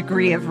huge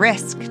degree of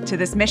risk to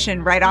this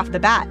mission right off the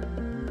bat.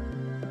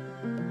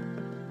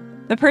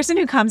 The person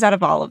who comes out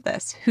of all of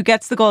this, who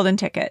gets the golden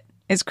ticket,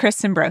 is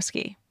Chris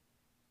Szymbrowski.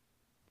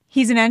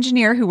 He's an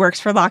engineer who works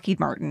for Lockheed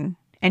Martin,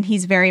 and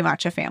he's very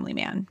much a family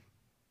man.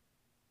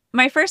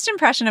 My first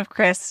impression of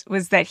Chris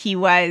was that he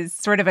was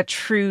sort of a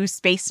true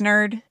space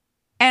nerd.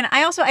 And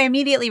I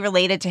immediately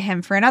related to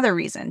him for another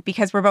reason,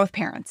 because we're both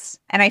parents.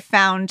 And I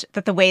found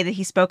that the way that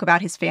he spoke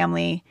about his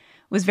family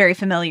was very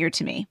familiar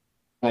to me.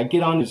 I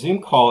get on a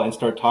Zoom call and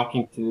start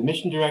talking to the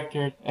mission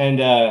director, and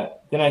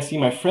then I see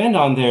my friend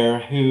on there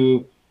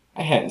who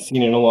I hadn't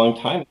seen in a long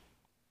time.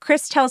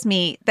 Chris tells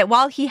me that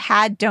while he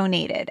had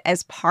donated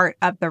as part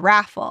of the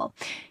raffle,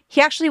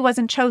 he actually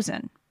wasn't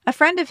chosen. A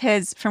friend of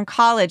his from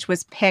college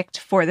was picked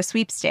for the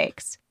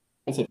sweepstakes.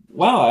 I said,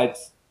 wow,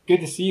 it's good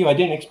to see you. I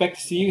didn't expect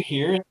to see you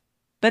here.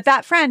 But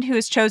that friend who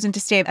was chosen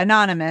to stay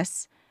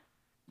anonymous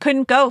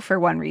couldn't go for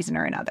one reason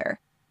or another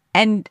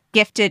and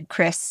gifted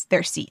Chris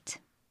their seat.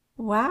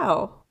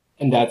 Wow.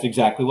 And that's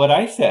exactly what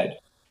I said.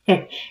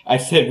 I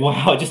said,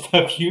 wow, just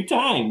a few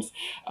times.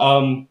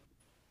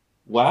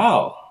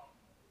 Wow.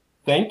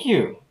 Thank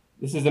you.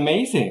 This is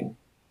amazing.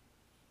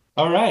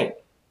 All right.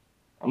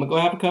 I'm going to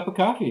go have a cup of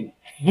coffee.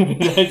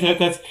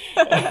 That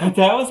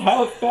was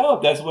how it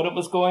felt. That's what it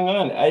was going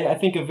on. I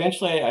think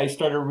eventually I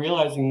started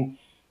realizing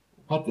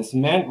what this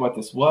meant, what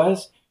this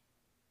was.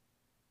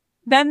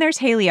 Then there's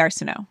Haley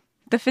Arsenault,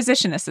 the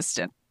physician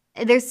assistant.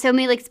 There's so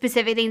many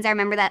specific things I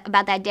remember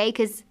about that day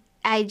because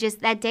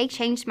that day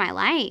changed my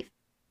life.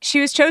 She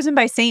was chosen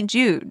by St.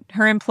 Jude,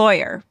 her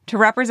employer, to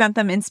represent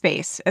them in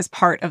space as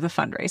part of the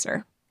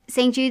fundraiser.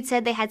 St. Jude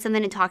said they had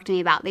something to talk to me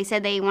about. They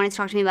said they wanted to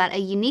talk to me about a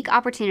unique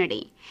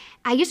opportunity.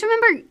 I just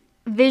remember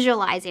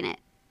visualizing it,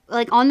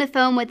 on the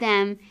phone with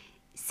them,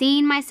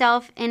 seeing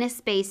myself in a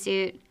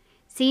spacesuit,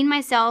 seeing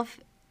myself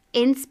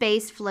in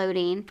space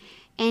floating,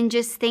 and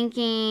just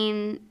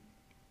thinking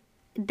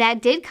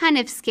that did kind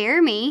of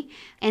scare me.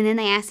 And then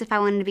they asked if I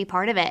wanted to be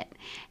part of it.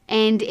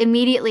 And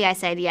immediately I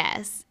said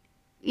yes.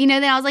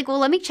 Then I was like, well,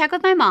 let me check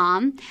with my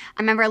mom.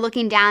 I remember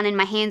looking down and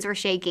my hands were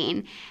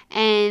shaking.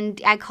 And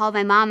I called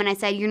my mom and I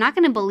said, you're not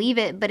going to believe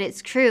it, but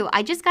it's true.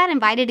 I just got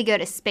invited to go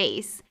to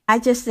space. I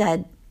just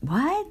said,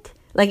 what?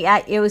 Like,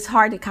 it was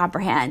hard to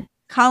comprehend.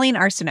 Colleen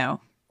Arsenault,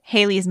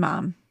 Haley's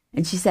mom.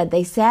 And she said,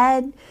 they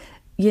said,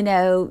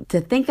 to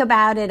think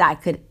about it.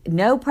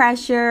 No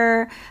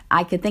pressure.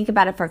 I could think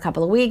about it for a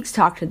couple of weeks,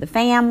 talk to the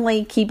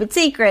family, keep it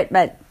secret,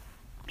 but,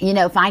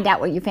 find out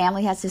what your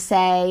family has to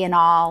say and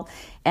all.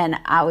 And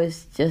I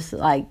was just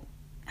like,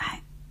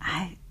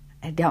 I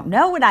don't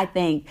know what I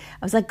think.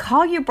 I was like,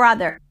 call your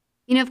brother.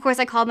 Of course,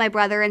 I called my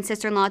brother and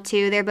sister-in-law,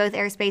 too. They're both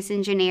aerospace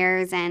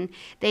engineers, and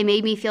they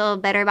made me feel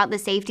better about the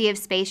safety of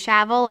space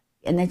travel.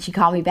 And then she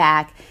called me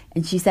back,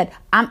 and she said,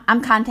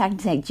 I'm contacting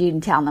St. Jude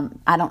and telling them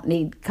I don't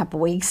need a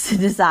couple weeks to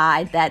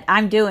decide that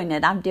I'm doing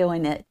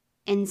it.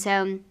 And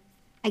so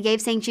I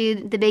gave St.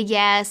 Jude the big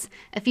yes.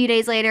 A few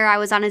days later, I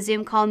was on a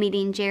Zoom call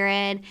meeting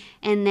Jared,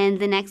 and then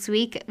the next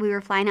week, we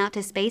were flying out to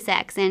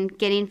SpaceX and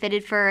getting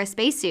fitted for a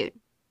spacesuit.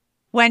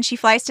 When she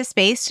flies to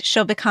space,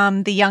 she'll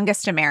become the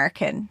youngest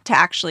American to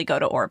actually go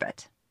to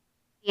orbit.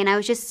 And I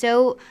was just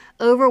so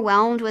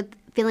overwhelmed with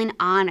feeling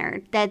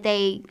honored that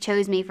they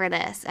chose me for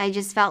this. I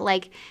just felt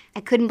like I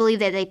couldn't believe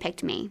that they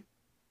picked me.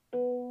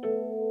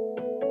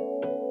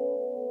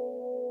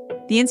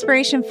 The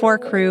Inspiration 4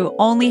 crew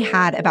only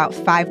had about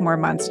 5 more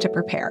months to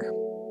prepare.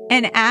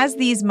 And as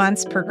these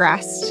months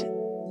progressed,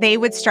 they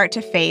would start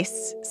to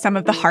face some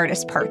of the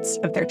hardest parts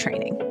of their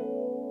training.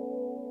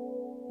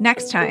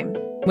 Next time.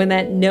 When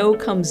that no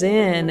comes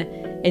in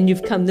and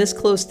you've come this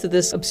close to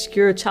this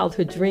obscure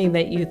childhood dream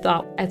that you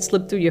thought had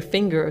slipped through your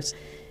fingers,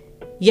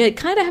 you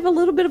kind of have a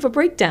little bit of a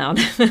breakdown.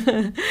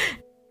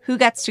 Who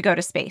gets to go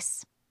to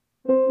space?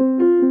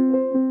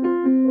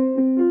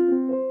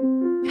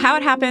 How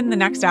It Happened, The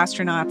Next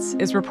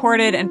Astronauts is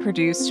reported and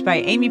produced by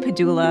Amy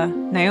Padula,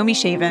 Naomi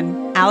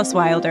Shavin, Alice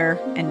Wilder,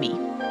 and me.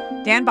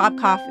 Dan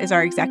Bobkoff is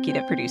our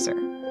executive producer.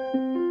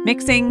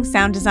 Mixing,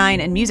 sound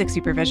design, and music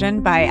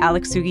supervision by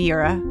Alex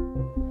Sugiura.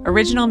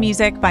 Original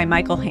music by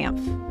Michael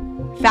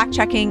Hampf.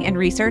 Fact-checking and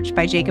research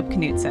by Jacob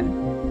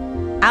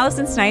Knudsen.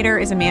 Allison Snyder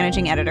is a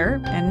managing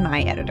editor and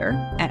my editor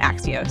at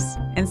Axios.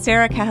 And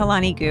Sarah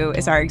Kehelani-Gu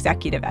is our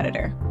executive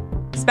editor.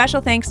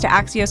 Special thanks to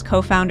Axios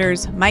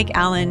co-founders Mike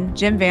Allen,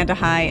 Jim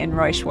Vandehei, and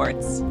Roy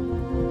Schwartz.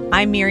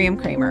 I'm Miriam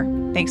Kramer.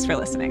 Thanks for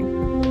listening.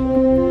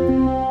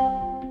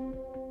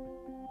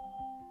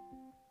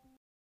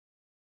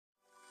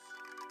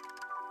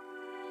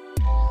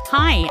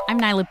 Hi, I'm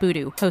Nyla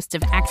Boodoo, host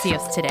of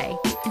Axios Today.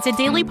 It's a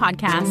daily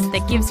podcast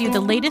that gives you the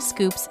latest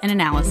scoops and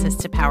analysis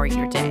to power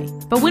your day.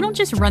 But we don't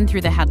just run through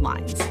the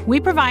headlines.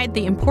 We provide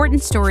the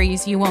important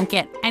stories you won't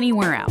get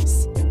anywhere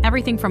else.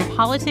 Everything from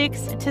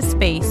politics to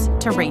space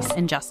to race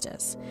and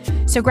justice.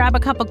 So grab a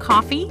cup of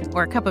coffee,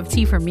 or a cup of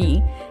tea for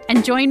me,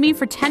 and join me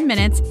for 10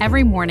 minutes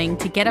every morning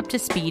to get up to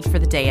speed for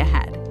the day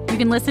ahead. You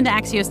can listen to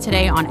Axios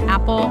Today on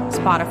Apple,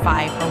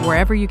 Spotify, or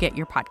wherever you get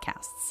your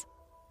podcasts.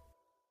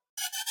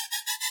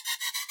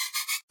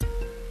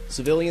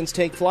 Civilians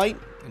take flight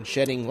and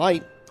shedding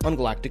light on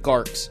galactic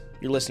arcs.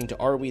 You're listening to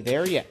Are We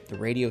There Yet?, the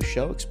radio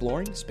show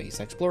exploring space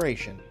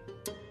exploration.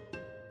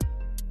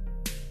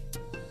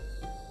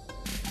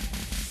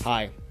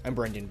 Hi, I'm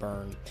Brendan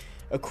Byrne.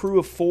 A crew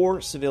of 4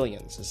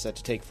 civilians is set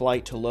to take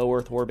flight to low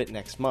Earth orbit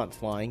next month,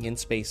 flying in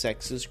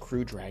SpaceX's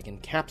Crew Dragon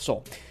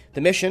capsule. The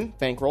mission,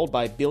 bankrolled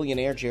by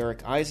billionaire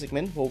Jarek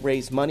Isaacman, will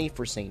raise money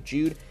for St.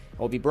 Jude and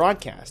will be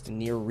broadcast in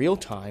near real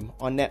time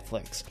on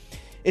Netflix.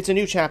 It's a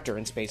new chapter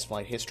in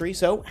spaceflight history,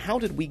 so how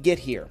did we get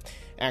here?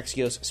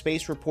 Axios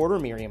space reporter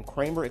Miriam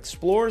Kramer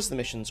explores the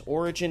mission's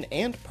origin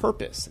and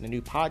purpose in a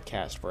new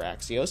podcast for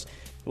Axios.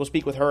 We'll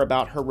speak with her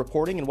about her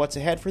reporting and what's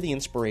ahead for the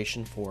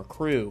Inspiration 4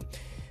 crew.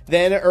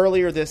 Then,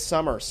 earlier this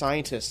summer,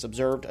 scientists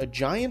observed a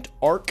giant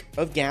arc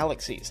of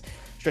galaxies,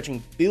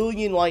 stretching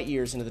billion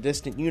light-years into the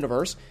distant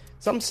universe.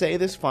 Some say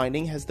this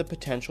finding has the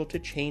potential to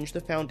change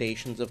the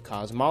foundations of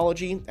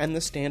cosmology and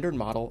the standard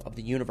model of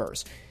the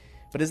universe.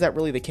 But is that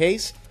really the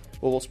case?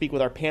 Well, we'll speak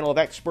with our panel of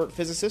expert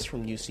physicists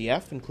from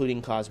UCF,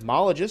 including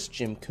cosmologist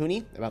Jim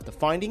Cooney, about the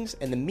findings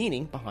and the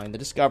meaning behind the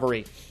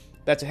discovery.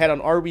 That's ahead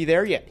on Are We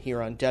There Yet?, here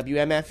on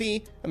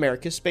WMFE,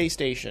 America's Space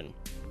Station.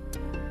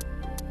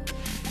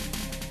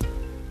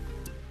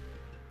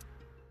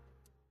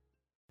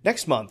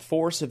 Next month,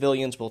 4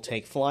 civilians will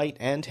take flight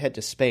and head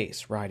to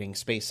space, riding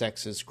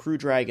SpaceX's Crew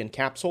Dragon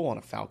capsule on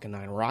a Falcon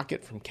 9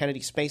 rocket from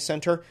Kennedy Space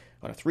Center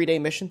on a 3-day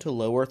mission to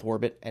low Earth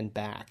orbit and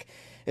back.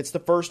 It's the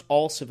first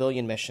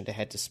all-civilian mission to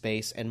head to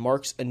space and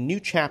marks a new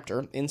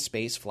chapter in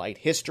spaceflight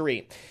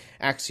history.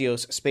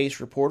 Axios space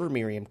reporter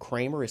Miriam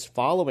Kramer is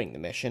following the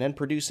mission and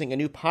producing a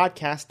new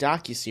podcast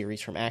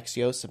docuseries from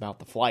Axios about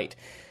the flight.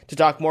 To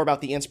talk more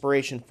about the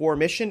Inspiration 4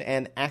 mission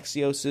and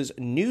Axios'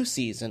 new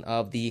season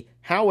of the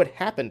How It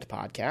Happened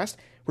podcast,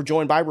 we're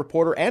joined by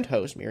reporter and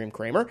host Miriam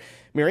Kramer.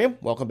 Miriam,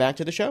 welcome back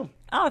to the show.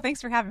 Oh,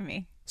 thanks for having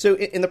me. So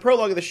in the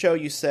prologue of the show,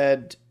 you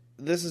said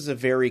this is a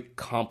very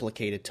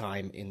complicated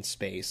time in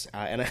space,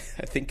 and I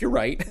think you're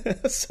right.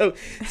 So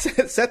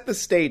set the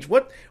stage.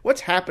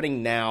 What's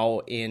happening now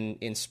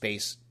in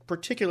space,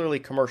 particularly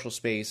commercial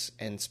space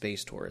and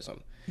space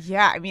tourism?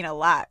 Yeah, I mean, a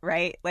lot,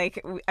 right?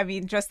 Like, I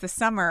mean, just this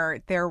summer,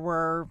 there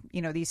were,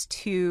 these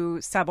 2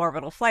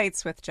 suborbital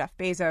flights with Jeff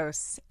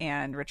Bezos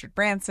and Richard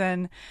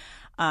Branson.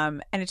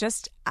 And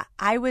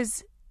I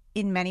was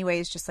in many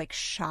ways just like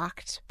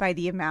shocked by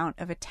the amount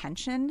of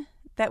attention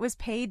that was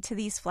paid to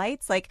these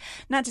flights. Like,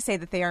 not to say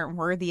that they aren't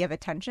worthy of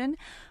attention,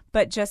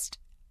 but just,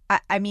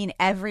 I mean,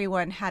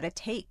 everyone had a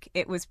take.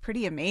 It was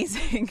pretty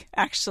amazing,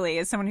 actually,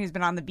 as someone who's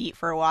been on the beat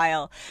for a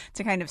while,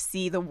 to kind of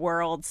see the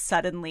world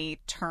suddenly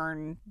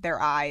turn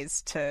their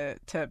eyes to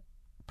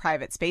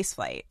private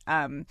spaceflight,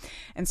 and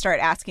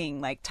start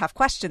asking like tough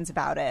questions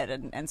about it,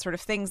 and sort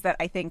of things that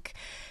I think,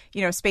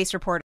 space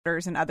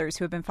reporters and others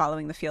who have been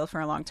following the field for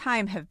a long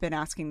time have been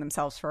asking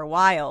themselves for a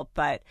while.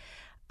 But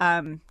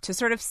to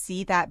sort of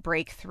see that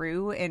break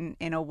through in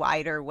a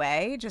wider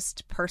way,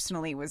 just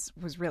personally was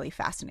really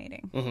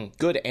fascinating. Mm-hmm.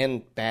 Good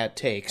and bad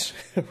takes,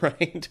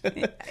 right?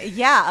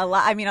 Yeah, a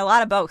lot. I mean, a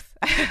lot of both,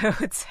 I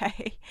would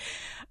say.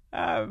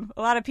 A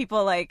lot of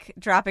people like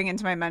dropping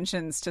into my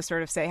mentions to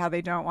sort of say how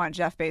they don't want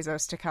Jeff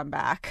Bezos to come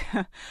back,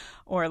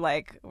 or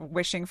like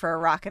wishing for a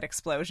rocket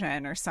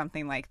explosion or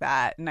something like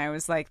that. And I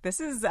was like, this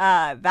is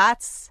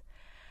that's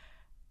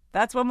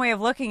one way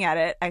of looking at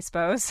it, I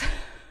suppose.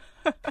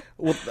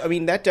 Well, I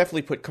mean, that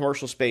definitely put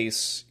commercial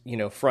space,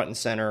 front and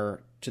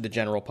center to the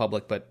general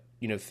public. But,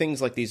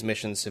 things like these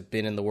missions have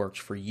been in the works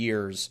for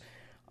years.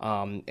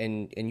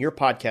 And your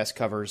podcast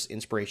covers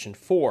Inspiration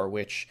 4,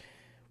 which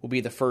will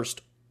be the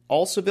first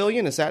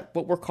all-civilian. Is that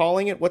what we're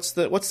calling it? What's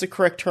the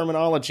correct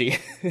terminology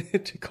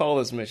to call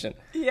this mission?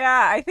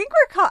 Yeah, I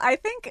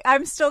think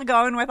I'm still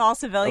going with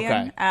all-civilian.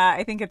 Okay.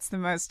 I think it's the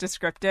most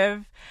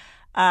descriptive.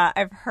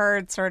 I've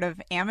heard sort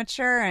of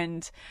amateur,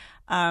 and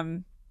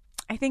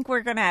I think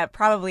we're going to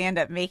probably end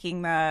up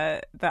making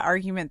the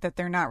argument that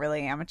they're not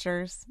really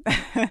amateurs.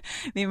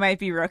 They might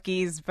be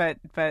rookies, but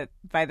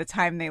by the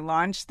time they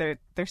launch, they're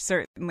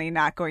certainly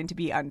not going to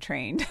be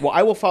untrained. Well,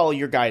 I will follow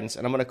your guidance,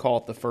 and I'm going to call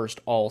it the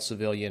first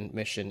all-civilian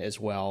mission as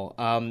well.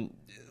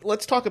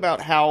 Let's talk about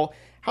how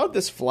did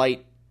this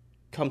flight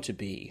come to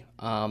be?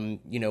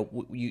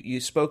 You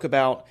spoke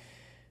about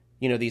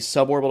these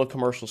suborbital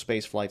commercial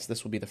space flights.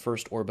 This will be the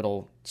first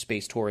orbital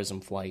space tourism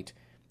flight.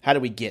 How do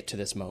we get to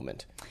this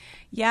moment?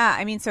 Yeah,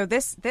 I mean, so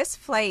this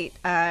flight,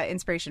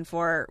 Inspiration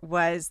 4,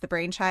 was the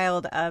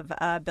brainchild of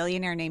a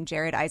billionaire named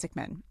Jared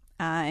Isaacman.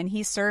 And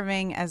he's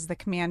serving as the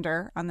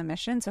commander on the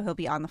mission, so he'll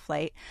be on the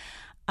flight.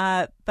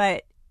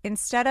 But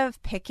instead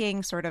of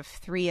picking sort of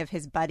 3 of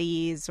his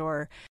buddies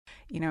or,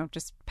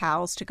 just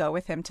pals to go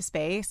with him to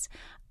space,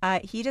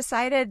 he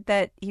decided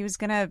that he was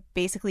going to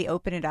basically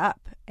open it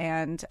up.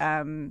 And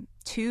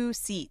 2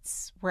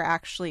 seats were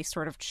actually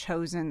sort of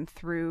chosen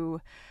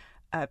through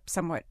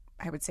somewhat,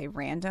 I would say,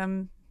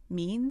 random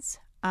means.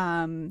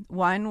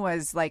 One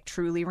was like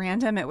truly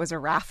random. It was a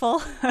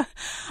raffle,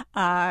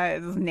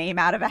 name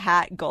out of a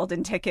hat,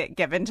 golden ticket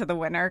given to the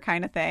winner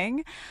kind of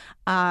thing.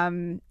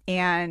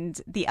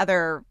 And the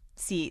other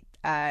seat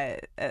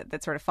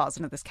that sort of falls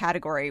into this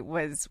category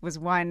was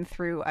won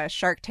through a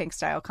Shark Tank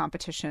style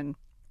competition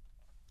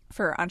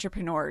for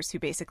entrepreneurs who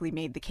basically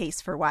made the case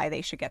for why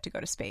they should get to go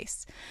to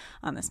space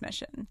on this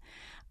mission.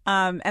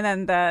 And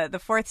then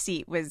the 4th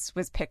seat was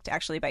picked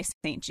actually by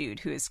St. Jude,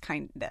 who is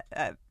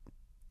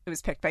it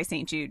was picked by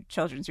St. Jude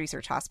Children's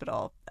Research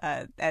Hospital,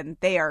 and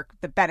they are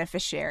the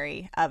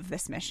beneficiary of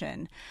this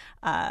mission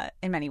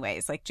in many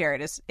ways. Like,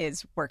 Jared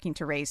is working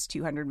to raise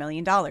 $200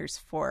 million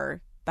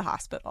for the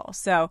hospital.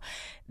 So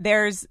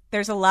there's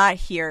a lot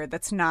here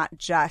that's not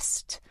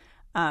just,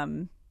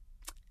 to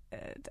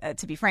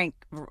be frank,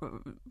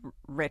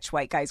 rich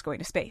white guys going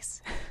to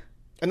space.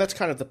 And that's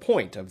kind of the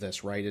point of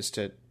this, right? Is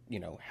to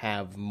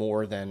have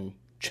more than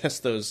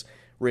just those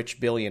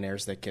rich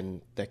billionaires that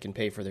can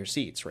pay for their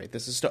seats, right?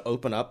 This is to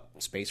open up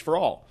space for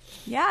all.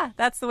 Yeah,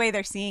 that's the way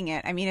they're seeing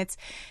it. I mean, it's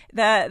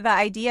the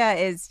idea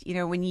is,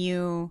 when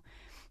you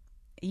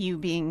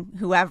being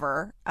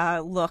whoever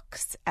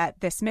looks at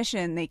this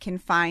mission, they can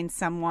find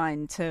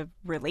someone to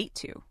relate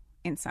to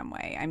in some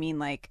way. I mean,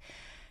 like,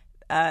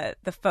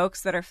 the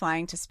folks that are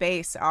flying to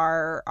space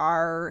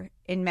are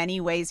in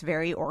many ways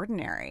very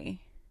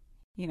ordinary.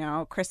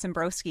 Chris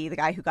Imbrowski, the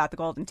guy who got the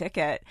golden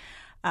ticket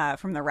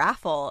from the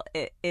raffle,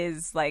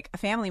 is like a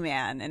family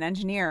man, an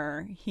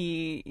engineer.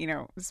 He,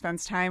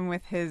 spends time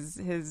with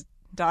his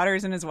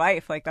daughters and his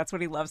wife. Like, that's what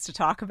he loves to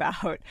talk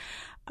about.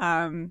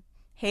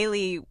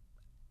 Haley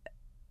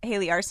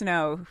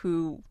Arsenault,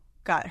 who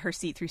got her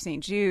seat through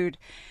St. Jude,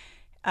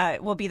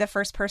 will be the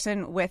first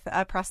person with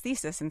a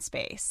prosthesis in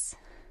space.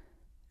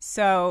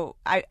 So,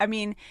 I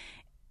mean,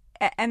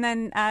 and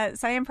then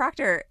Sian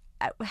Proctor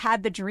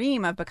had the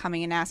dream of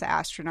becoming a NASA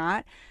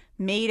astronaut,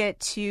 made it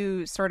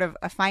to sort of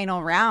a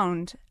final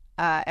round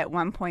at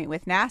one point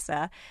with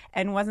NASA,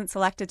 and wasn't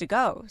selected to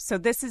go. So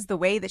this is the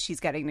way that she's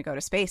getting to go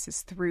to space,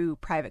 is through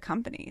private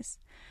companies.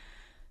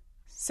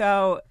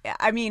 So,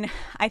 I mean,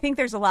 I think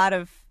there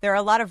are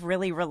a lot of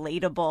really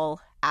relatable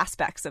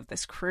aspects of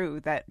this crew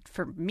that,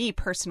 for me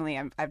personally,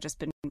 I've just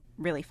been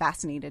really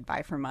fascinated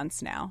by for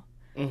months now.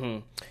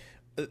 Mm-hmm.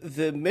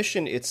 The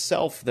mission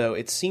itself, though,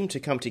 it seemed to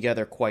come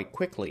together quite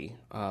quickly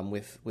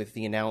with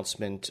the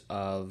announcement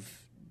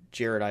of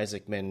Jared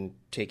Isaacman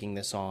taking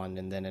this on,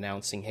 and then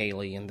announcing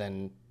Haley, and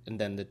then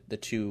the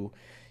two,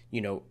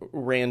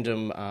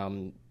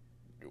 random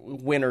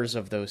winners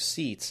of those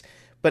seats.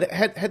 But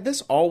had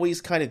this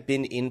always kind of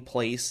been in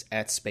place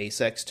at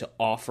SpaceX to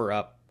offer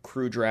up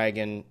Crew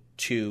Dragon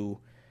to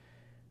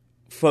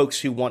folks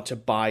who want to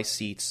buy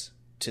seats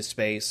to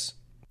space?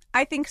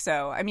 I think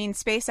so. I mean,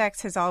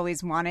 SpaceX has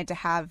always wanted to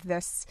have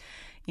this,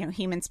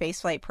 human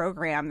spaceflight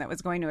program that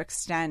was going to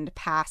extend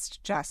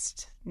past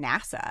just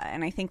NASA.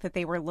 And I think that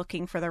they were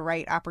looking for the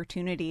right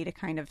opportunity to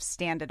kind of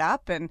stand it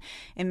up. And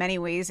in many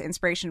ways,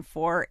 Inspiration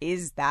 4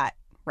 is that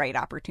right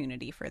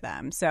opportunity for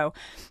them. So,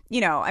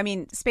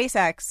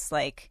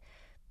 SpaceX,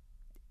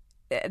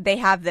 they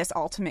have this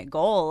ultimate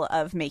goal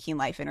of making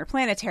life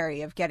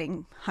interplanetary, of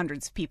getting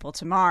hundreds of people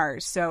to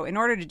Mars. So in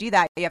order to do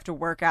that, you have to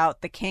work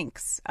out the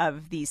kinks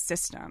of these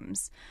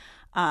systems.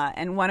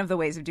 And one of the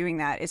ways of doing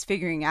that is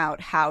figuring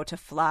out how to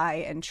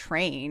fly and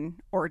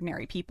train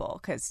ordinary people,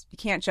 because you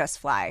can't just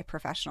fly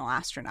professional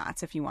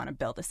astronauts if you want to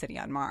build a city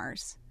on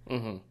Mars.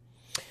 Mm-hmm.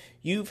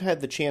 You've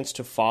had the chance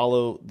to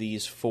follow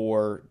these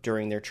 4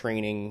 during their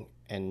training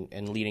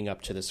and leading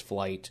up to this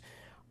flight.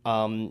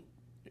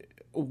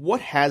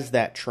 What has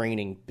that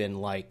training been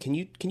like? Can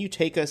you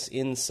take us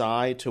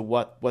inside to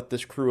what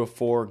this crew of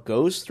 4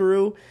 goes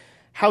through?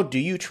 How do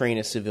you train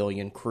a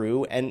civilian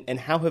crew, and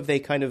how have they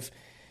kind of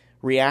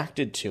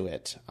reacted to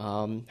it?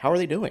 How are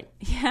they doing?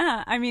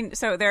 Yeah, I mean,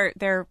 so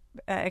they're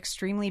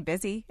extremely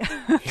busy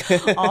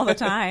all the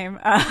time.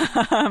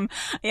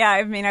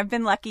 I've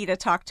been lucky to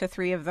talk to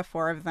 3 of the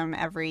 4 of them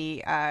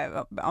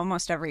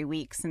almost every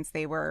week since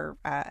they were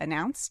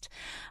announced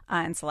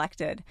and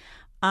selected.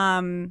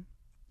 And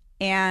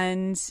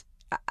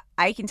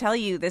I can tell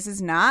you, this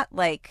is not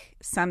like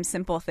some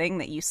simple thing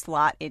that you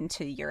slot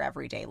into your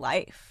everyday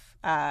life.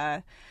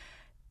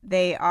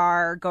 They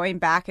are going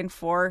back and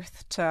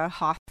forth to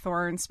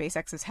Hawthorne,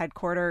 SpaceX's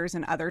headquarters,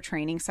 and other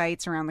training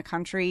sites around the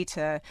country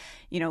to,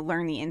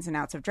 learn the ins and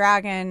outs of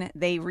Dragon.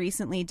 They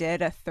recently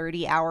did a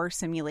 30-hour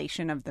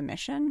simulation of the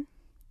mission,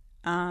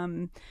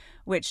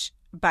 which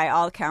by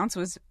all accounts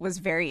was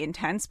very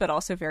intense, but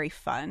also very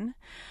fun.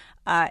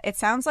 It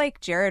sounds like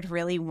Jared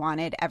really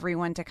wanted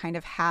everyone to kind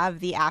of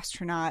have the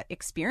astronaut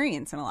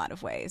experience in a lot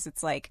of ways.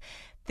 It's like,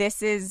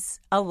 this is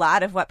a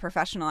lot of what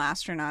professional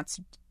astronauts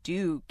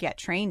do get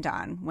trained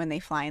on when they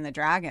fly in the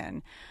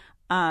Dragon,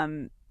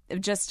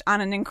 just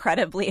on an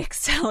incredibly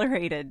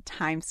accelerated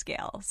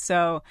timescale.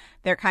 So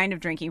they're kind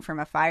of drinking from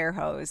a fire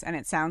hose. And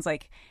it sounds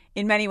like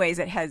in many ways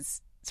it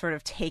has sort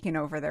of taken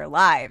over their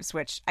lives,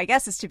 which I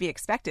guess is to be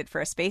expected for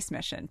a space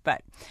mission,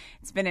 but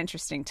it's been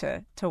interesting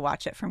to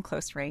watch it from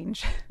close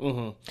range.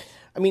 Mm-hmm.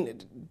 I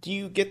mean, do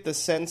you get the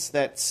sense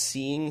that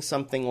seeing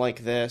something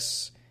like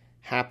this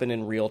happen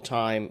in real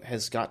time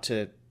has got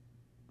to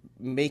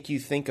make you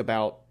think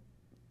about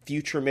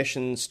future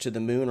missions to the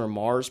moon or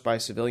Mars by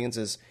civilians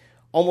as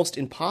almost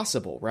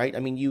impossible, right?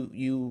 I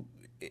mean,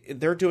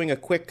 they're doing a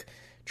quick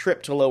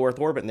trip to low Earth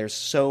orbit, and there's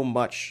so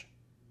much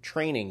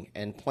training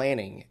and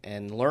planning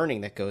and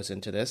learning that goes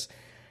into this.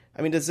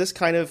 I mean, does this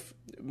kind of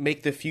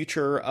make the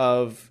future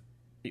of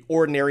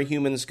ordinary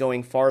humans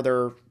going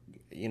farther,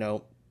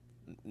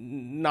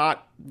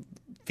 not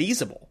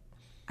feasible?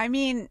 I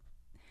mean,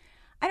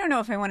 I don't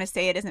know if I want to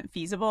say it isn't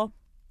feasible.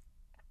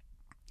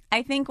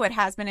 I think what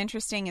has been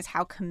interesting is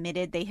how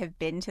committed they have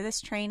been to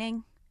this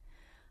training.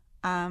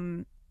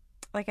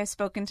 I've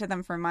spoken to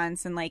them for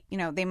months, and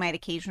they might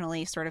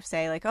occasionally sort of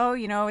say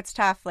oh, it's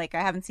tough. I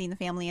haven't seen the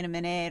family in a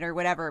minute or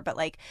whatever, but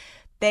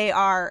they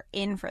are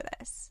in for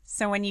this.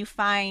 So when you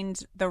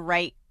find the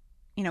right,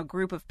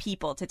 group of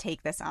people to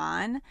take this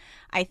on,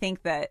 I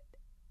think that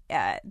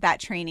that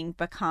training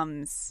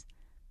becomes,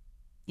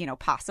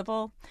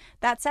 possible.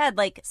 That said,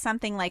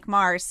 something like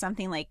Mars,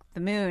 something like the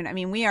moon, I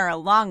mean, we are a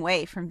long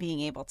way from being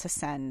able to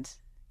send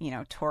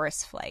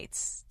tourist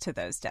flights to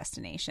those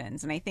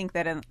destinations. And I think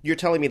that you're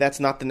telling me that's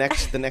not the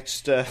next the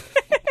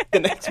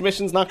next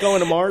mission's not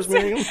going to Mars,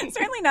 Miriam?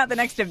 Certainly not the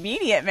next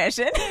immediate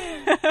mission.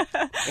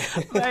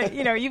 But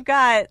you've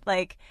got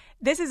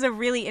this is a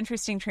really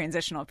interesting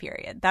transitional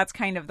period. That's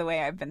kind of the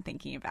way I've been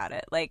thinking about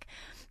it.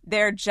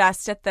 They're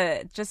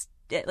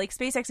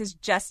SpaceX is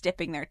just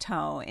dipping their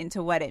toe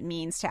into what it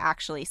means to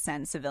actually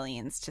send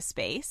civilians to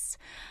space.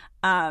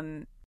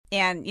 And,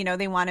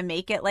 they want to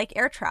make it like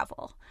air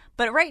travel.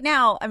 But right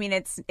now, I mean,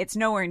 it's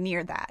nowhere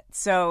near that.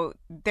 So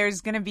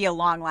there's going to be a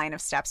long line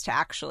of steps to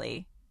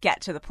actually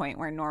get to the point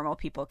where normal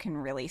people can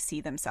really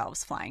see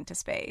themselves flying to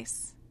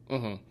space.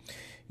 Mm-hmm.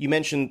 You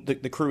mentioned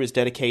the crew is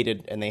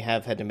dedicated, and they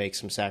have had to make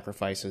some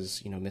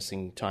sacrifices,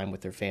 missing time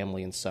with their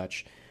family and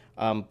such.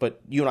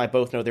 But you and I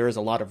both know there is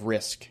a lot of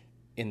risk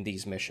in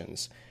these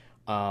missions.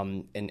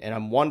 And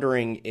I'm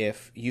wondering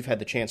if you've had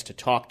the chance to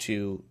talk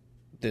to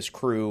this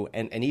crew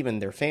and even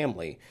their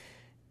family,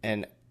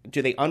 and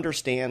do they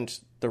understand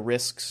the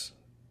risks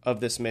of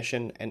this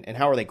mission, and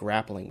how are they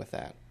grappling with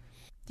that?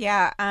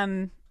 Yeah,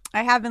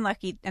 I have been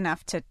lucky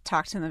enough to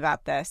talk to them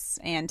about this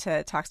and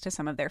to talk to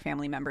some of their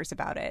family members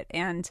about it.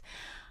 And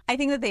I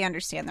think that they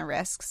understand the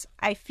risks.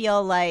 I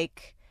feel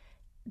like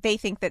they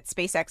think that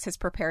SpaceX has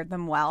prepared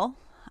them well.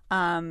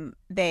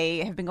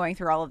 They have been going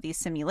through all of these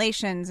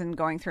simulations and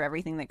going through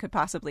everything that could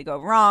possibly go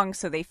wrong.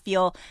 So they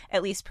feel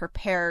at least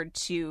prepared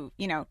to,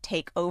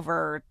 take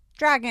over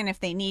Dragon if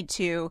they need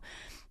to.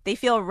 They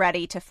feel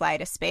ready to fly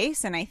to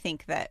space. And I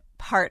think that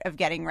part of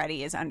getting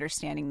ready is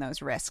understanding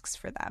those risks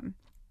for them.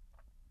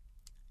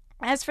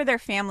 As for their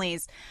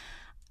families,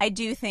 I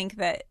do think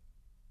that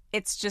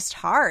it's just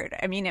hard.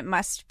 I mean, it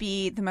must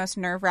be the most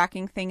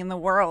nerve-wracking thing in the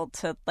world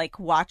to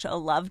watch a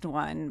loved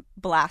one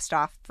blast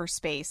off for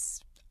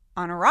space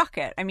on a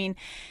rocket. I mean,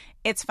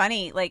 it's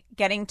funny,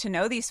 getting to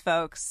know these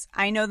folks.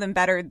 I know them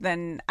better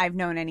than I've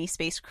known any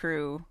space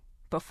crew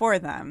before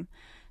them.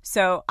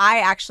 So I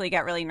actually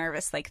get really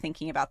nervous,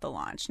 thinking about the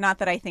launch. Not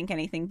that I think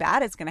anything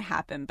bad is going to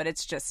happen, but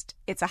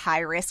it's a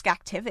high-risk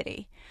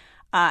activity.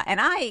 And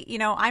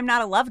I'm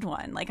not a loved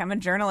one. I'm a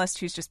journalist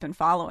who's just been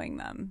following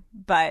them.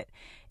 But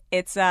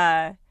it's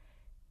an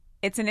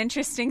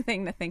interesting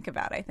thing to think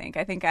about, I think.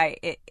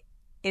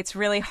 It's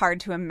really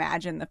hard to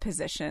imagine the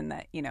position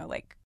that,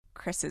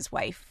 Chris's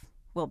wife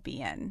will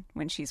be in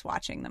when she's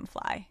watching them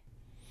fly.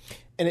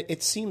 And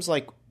it seems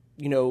like,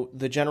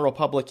 the general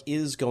public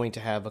is going to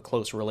have a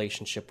close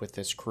relationship with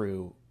this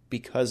crew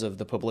because of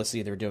the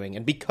publicity they're doing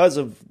and because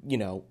of,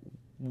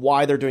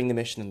 why they're doing the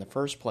mission in the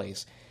first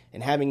place.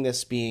 And having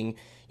this being,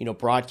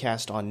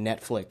 broadcast on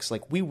Netflix,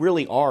 we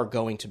really are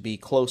going to be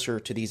closer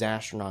to these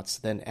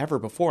astronauts than ever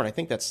before. And I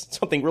think that's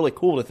something really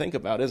cool to think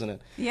about, isn't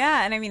it?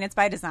 Yeah. And I mean, it's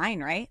by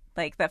design, right?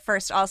 The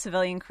first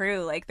all-civilian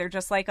crew, they're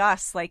just like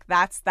us.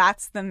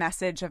 That's the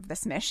message of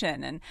this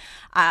mission. And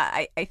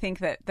I think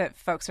that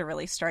folks are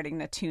really starting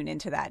to tune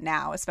into that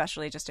now,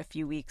 especially just a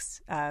few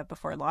weeks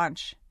before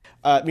launch.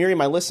 Miriam,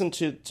 I listened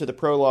to the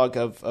prologue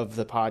of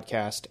the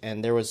podcast,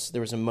 and there was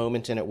a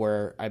moment in it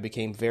where I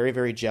became very,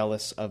 very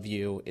jealous of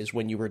you, is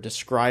when you were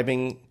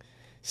describing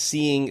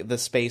seeing the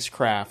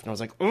spacecraft. And I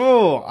was like,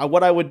 oh,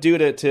 what I would do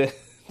to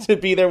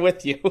be there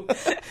with you.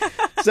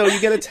 So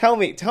you got to tell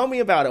me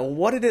about it.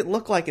 What did it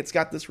look like? It's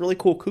got this really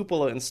cool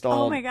cupola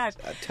installed. Oh my gosh.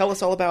 Tell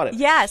us all about it.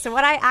 Yeah. So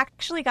what I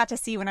actually got to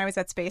see when I was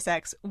at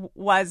SpaceX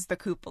was the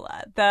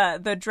cupola.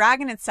 The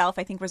Dragon itself,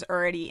 I think, was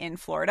already in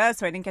Florida,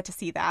 so I didn't get to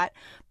see that.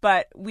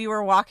 But we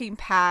were walking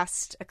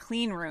past a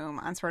clean room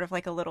on sort of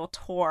a little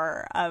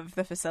tour of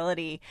the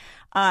facility.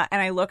 And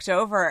I looked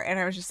over and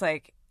I was just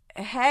like,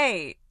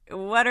 hey,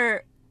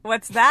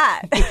 what's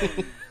that?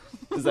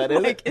 Is that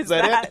it? Is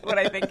that what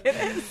I think it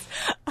is?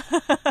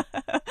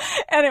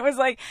 And it was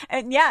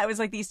it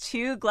was these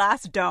two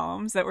glass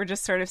domes that were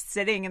just sort of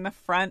sitting in the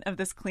front of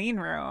this clean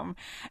room.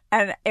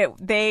 And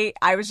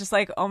I was just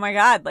like, oh my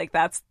God,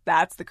 that's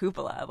the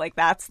cupola.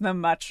 That's the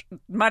much,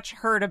 much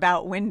heard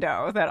about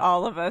window that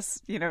all of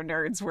us,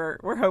 nerds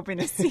were hoping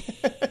to see.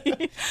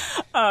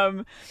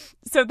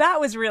 So that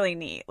was really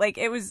neat.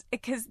 It was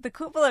because the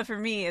cupola for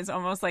me is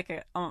almost like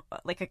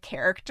a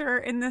character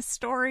in this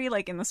story,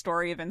 in the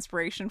story of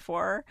Inspiration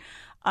 4.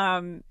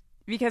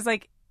 Because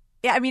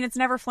it's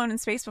never flown in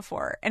space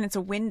before, and it's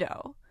a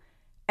window,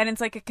 and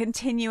it's a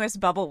continuous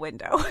bubble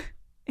window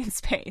in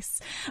space.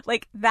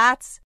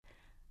 It's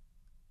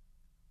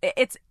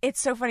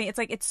so funny.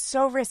 It's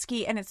so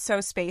risky and it's so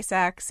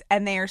SpaceX,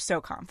 and they are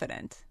so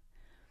confident.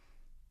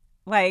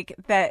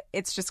 That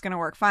it's just going to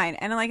work fine.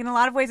 And in a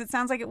lot of ways it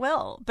sounds like it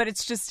will, but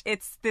it's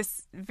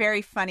this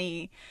very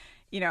funny,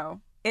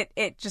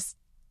 it just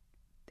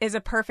is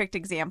a perfect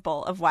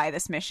example of why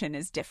this mission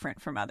is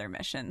different from other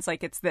missions.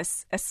 It's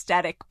this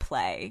aesthetic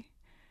play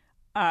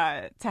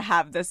to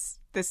have this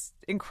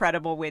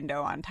incredible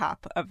window on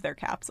top of their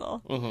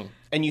capsule. Mm-hmm.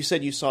 And you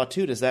said you saw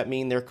two. Does that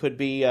mean there could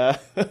be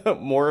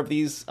more of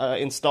these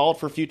installed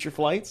for future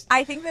flights?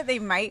 I think that they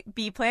might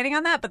be planning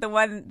on that, but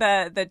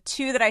the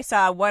two that I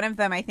saw, one of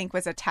them I think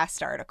was a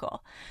test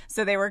article.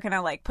 So they were going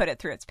to put it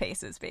through its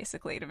paces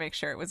basically to make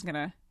sure it was going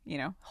to,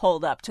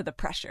 hold up to the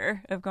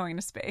pressure of going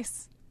to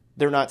space.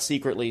 They're not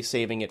secretly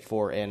saving it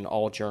for an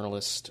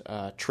all-journalist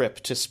trip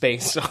to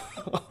space,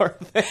 are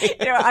they?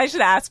 I should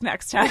ask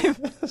next time.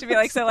 Should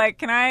be so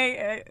can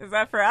I, is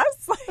that for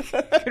us?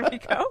 Could we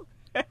go?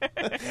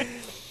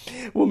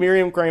 Well,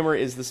 Miriam Kramer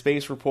is the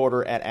space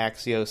reporter at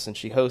Axios, and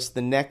she hosts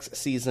the next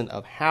season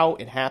of How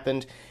It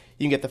Happened.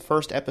 You can get the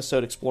first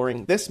episode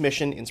exploring this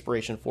mission,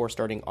 Inspiration 4,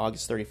 starting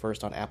August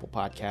 31st on Apple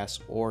Podcasts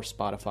or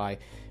Spotify.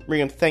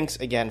 Miriam, thanks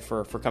again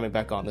for coming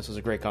back on. This was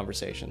a great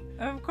conversation.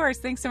 Of course.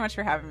 Thanks so much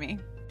for having me.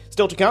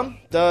 Still to come,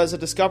 does a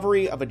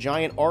discovery of a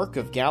giant arc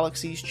of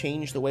galaxies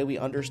change the way we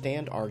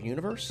understand our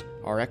universe?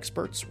 Our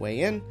experts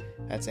weigh in.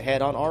 That's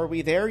ahead on Are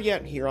We There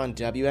Yet? Here on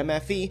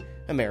WMFE,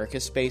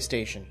 America's Space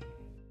Station.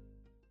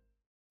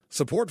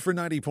 Support for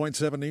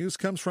 90.7 News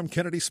comes from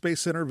Kennedy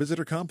Space Center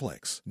Visitor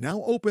Complex,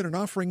 now open and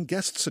offering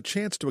guests a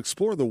chance to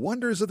explore the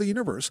wonders of the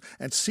universe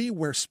and see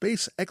where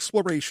space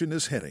exploration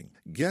is heading.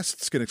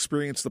 Guests can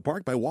experience the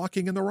park by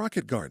walking in the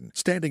Rocket Garden,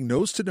 standing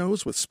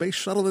nose-to-nose with Space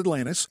Shuttle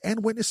Atlantis,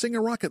 and witnessing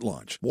a rocket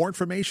launch. More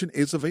information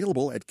is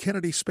available at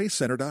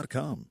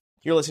KennedySpaceCenter.com.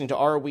 You're listening to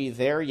Are We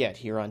There Yet?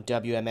 Here on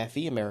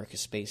WMFE,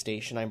 America's Space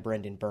Station. I'm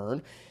Brendan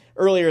Byrne.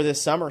 Earlier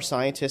this summer,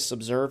 scientists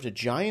observed a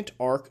giant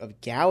arc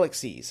of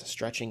galaxies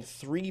stretching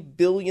 3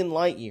 billion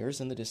light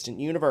years in the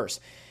distant universe.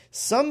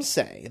 Some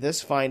say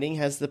this finding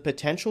has the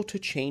potential to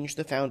change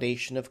the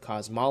foundation of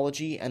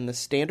cosmology and the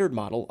standard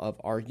model of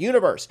our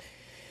universe.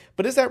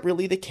 But is that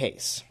really the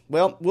case?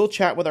 Well, we'll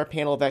chat with our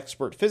panel of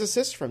expert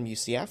physicists from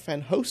UCF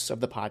and hosts of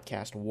the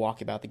podcast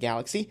Walk About the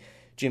Galaxy,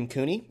 Jim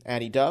Cooney,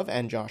 Addie Dove,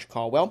 and Josh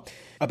Caldwell,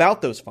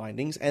 about those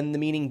findings and the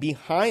meaning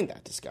behind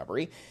that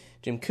discovery.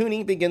 Jim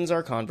Cooney begins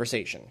our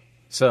conversation.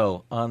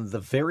 So, on the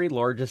very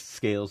largest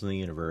scales in the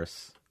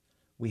universe,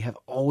 we have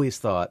always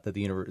thought that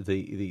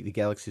the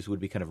galaxies would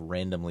be kind of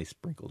randomly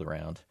sprinkled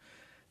around.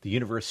 The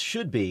universe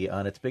should be,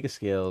 on its biggest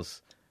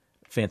scales,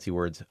 fancy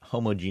words,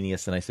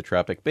 homogeneous and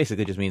isotropic,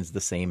 basically just means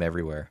the same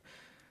everywhere.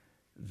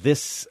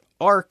 This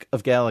arc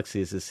of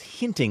galaxies is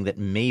hinting that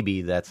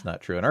maybe that's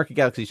not true. An arc of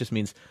galaxies just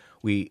means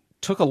we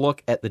took a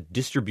look at the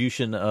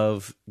distribution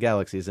of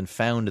galaxies and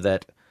found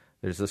that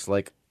there's this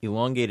like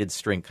elongated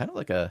string, kind of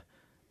like a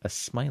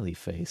smiley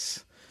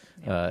face,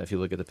 if you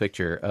look at the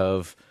picture,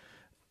 of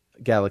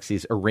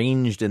galaxies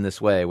arranged in this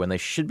way. When they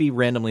should be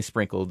randomly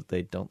sprinkled,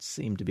 they don't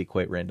seem to be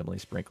quite randomly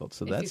sprinkled.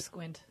 So if you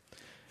squint.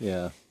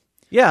 Yeah.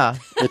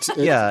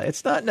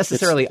 It's not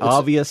necessarily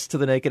obvious to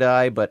the naked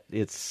eye, but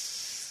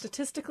it's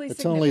statistically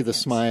it's only the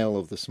smile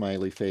of the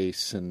smiley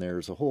face, and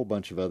there's a whole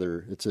bunch of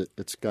other.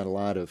 It's got a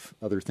lot of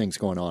other things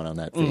going on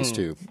that face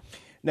too.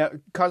 Now,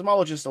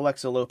 cosmologist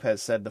Alexa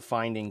Lopez said the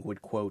finding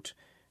would, quote,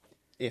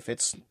 if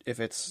it's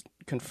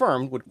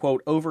confirmed, would,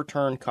 quote,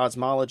 overturn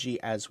cosmology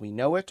as we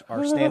know it.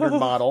 Our standard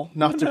model,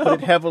 not to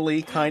put it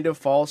heavily, kind of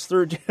falls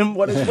through. Jim,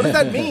 what does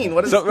that mean?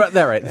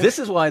 Right. This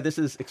is why this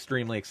is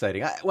extremely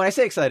exciting. When I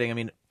say exciting, I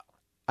mean,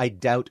 I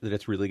doubt that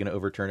it's really going to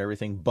overturn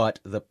everything, but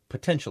the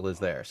potential is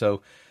there.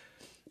 So,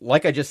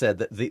 like I just said,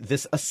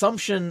 this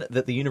assumption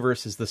that the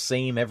universe is the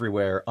same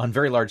everywhere on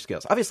very large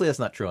scales. Obviously, that's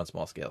not true on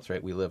small scales,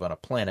 right? We live on a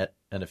planet,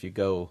 and if you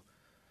go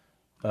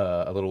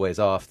a little ways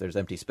off, there's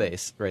empty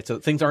space, right? So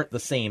things aren't the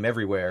same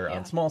everywhere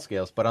on small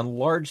scales, but on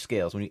large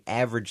scales, when you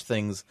average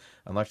things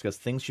on large scales,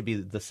 things should be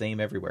the same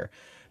everywhere.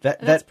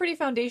 That's pretty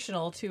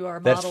foundational to our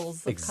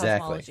models of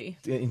cosmology.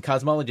 In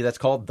cosmology, that's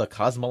called the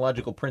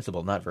cosmological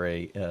principle. Not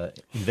very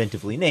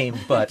inventively named,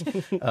 but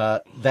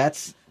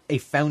that's a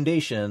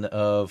foundation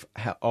of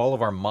how all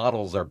of our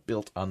models are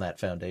built on that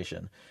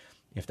foundation.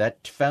 If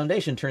that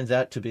foundation turns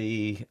out to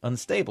be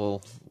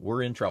unstable,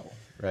 we're in trouble,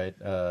 right?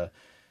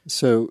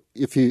 So,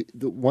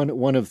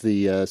 one of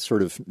the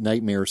sort of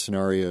nightmare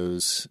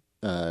scenarios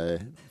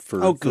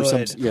for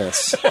some,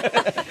 yes,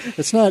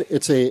 it's not.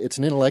 It's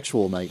an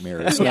intellectual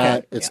nightmare.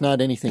 It's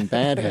not anything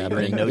bad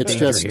happening. It's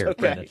just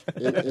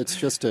it's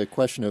just a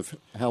question of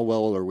how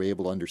well are we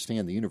able to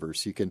understand the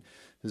universe.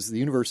 As the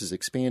universe is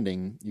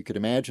expanding, you could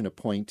imagine a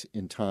point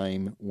in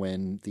time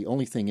when the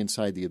only thing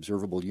inside the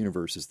observable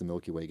universe is the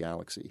Milky Way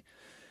galaxy.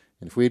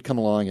 And if we had come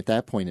along at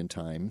that point in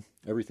time,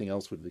 everything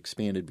else would have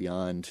expanded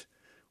beyond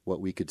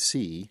what we could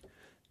see.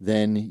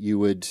 Then you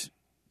would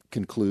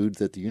conclude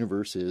that the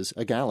universe is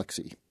a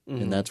galaxy,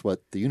 and that's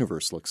what the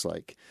universe looks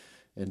like.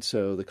 And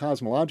so the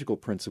cosmological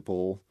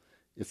principle,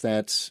 if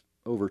that's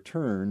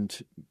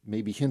overturned,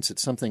 maybe hints at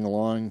something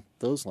along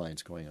those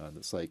lines going on.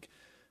 It's like,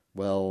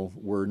 well,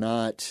 we're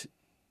not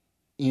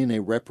in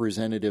a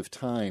representative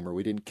time, or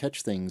we didn't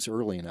catch things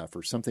early enough,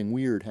 or something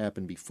weird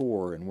happened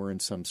before, and we're in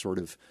some sort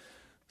of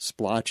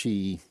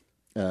splotchy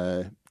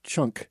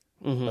chunk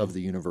of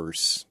the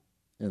universe,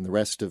 and the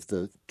rest of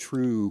the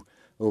true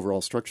overall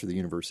structure of the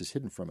universe is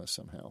hidden from us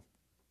somehow.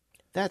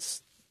 That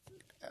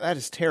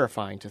is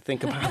terrifying to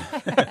think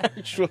about,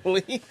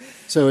 actually.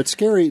 So it's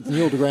scary.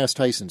 Neil deGrasse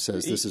Tyson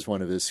says this is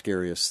one of his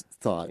scariest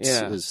thoughts.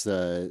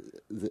 Yeah.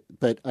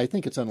 But I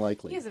think it's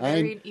unlikely. He has a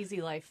very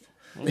easy life.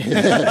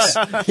 Yes.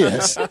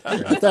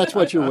 If that's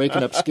what you're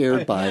waking up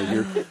scared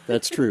by,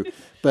 that's true.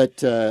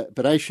 But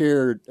I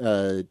share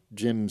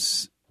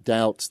Jim's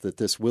doubts that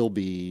this will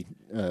be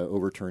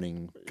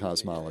overturning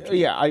cosmology.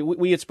 Yeah,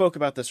 we had spoke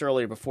about this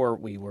earlier before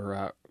we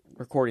were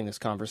recording this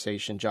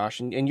conversation, Josh,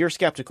 and you're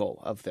skeptical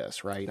of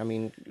this, right? I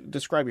mean,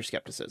 describe your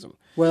skepticism.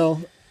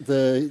 Well,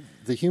 the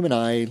human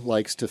eye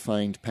likes to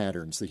find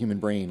patterns. The human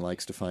brain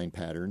likes to find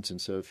patterns. And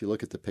so if you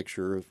look at the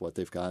picture of what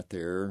they've got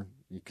there,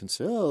 you can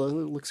say, oh, it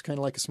looks kind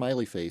of like a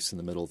smiley face in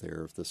the middle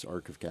there of this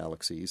arc of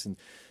galaxies. And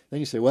then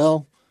you say,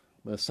 well,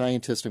 a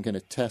scientist, I'm going to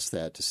test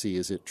that to see,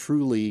 is it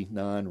truly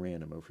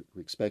non-random? If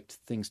we expect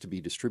things to be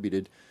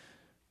distributed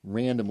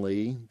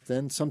randomly,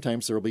 then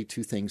sometimes there will be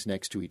two things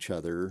next to each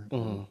other,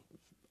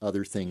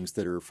 other things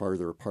that are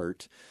farther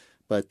apart.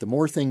 But the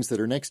more things that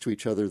are next to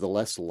each other, the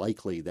less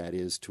likely that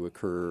is to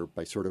occur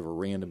by sort of a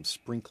random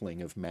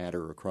sprinkling of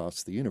matter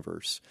across the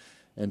universe.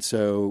 And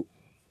so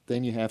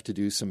then you have to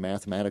do some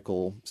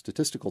mathematical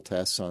statistical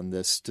tests on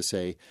this to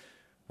say,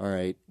 all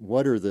right,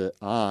 what are the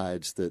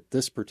odds that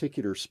this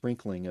particular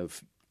sprinkling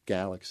of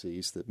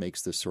galaxies that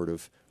makes this sort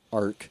of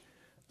arc,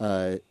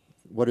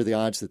 what are the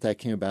odds that that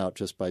came about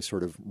just by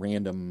sort of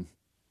random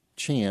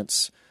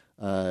chance,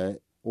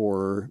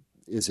 or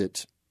is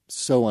it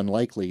so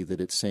unlikely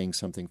that it's saying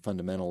something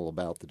fundamental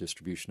about the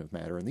distribution of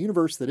matter in the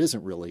universe that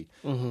isn't really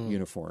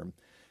uniform.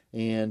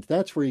 And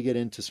that's where you get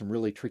into some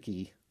really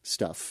tricky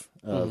stuff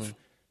of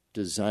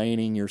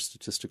designing your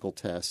statistical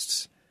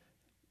tests,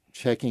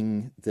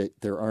 checking that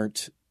there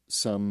aren't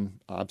some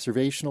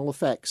observational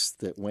effects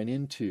that went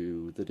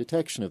into the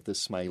detection of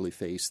this smiley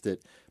face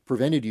that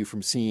prevented you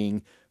from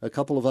seeing a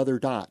couple of other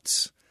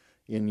dots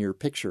in your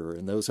picture,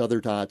 and those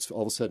other dots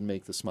all of a sudden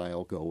make the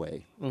smile go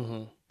away.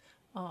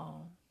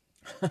 Oh.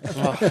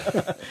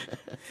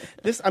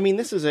 This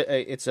is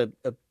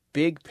a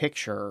big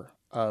picture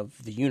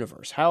of the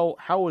universe.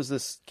 How is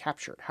this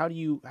captured? How do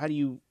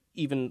you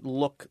even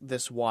look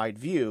this wide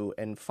view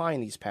and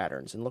find these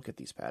patterns and look at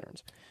these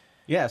patterns?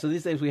 Yeah, so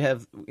these days we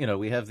have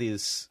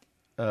these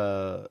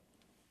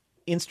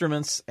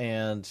instruments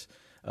and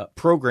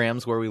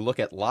programs where we look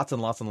at lots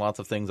and lots and lots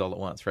of things all at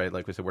once, right?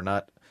 Like we said,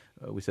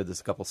 we said this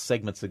a couple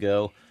segments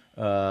ago,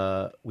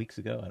 weeks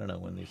ago. I don't know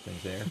when these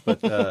things air,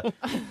 but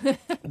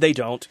they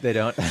don't.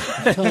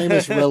 Time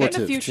is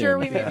relative. In the future,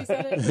 we maybe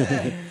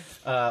said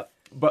it.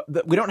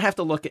 But we don't have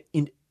to look at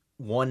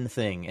one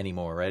thing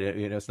anymore, right?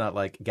 It's not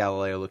like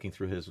Galileo looking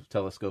through his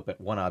telescope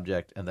at one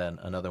object and then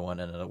another one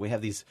and another. We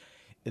have these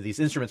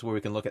instruments where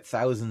we can look at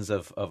thousands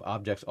of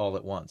objects all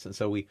at once. And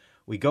so we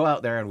go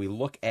out there and we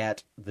look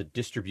at the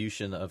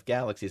distribution of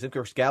galaxies. Of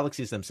course,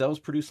 galaxies themselves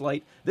produce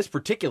light. This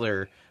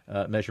particular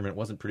measurement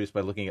wasn't produced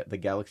by looking at the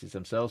galaxies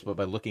themselves, but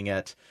by looking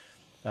at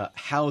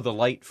how the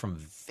light from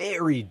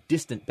very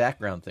distant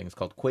background things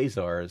called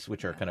quasars,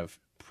 which are kind of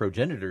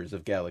progenitors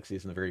of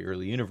galaxies in the very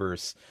early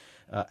universe,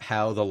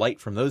 how the light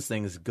from those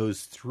things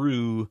goes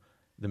through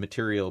the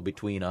material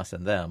between us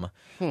and them.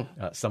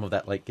 Some of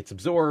that light gets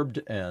absorbed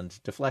and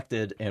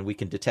deflected, and we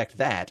can detect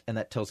that, and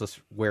that tells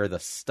us where the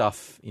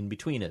stuff in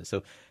between is.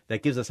 So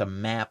that gives us a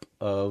map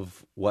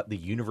of what the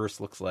universe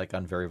looks like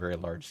on very, very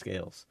large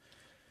scales.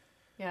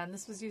 Yeah, and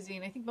this was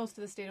using, I think most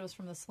of this data was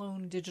from the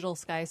Sloan Digital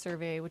Sky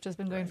Survey, which has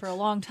been going for a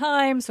long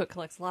time. So it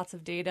collects lots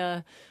of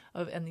data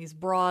and these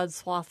broad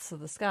swaths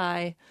of the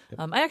sky.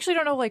 I actually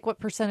don't know what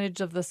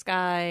percentage of the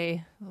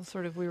sky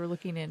sort of we were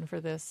looking in for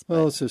this.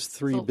 Well, it says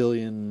 3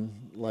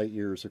 billion light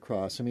years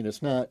across. I mean,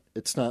 it's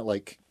not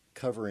like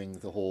covering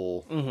the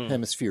whole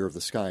hemisphere of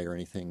the sky or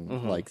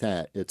anything like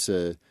that. It's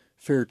a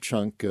fair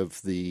chunk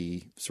of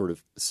the sort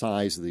of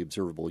size of the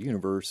observable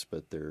universe,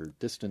 but they're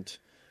distant.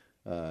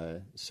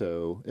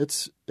 So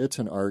it's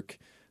an arc.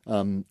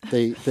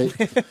 They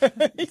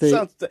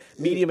sounds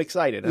medium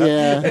excited. Huh?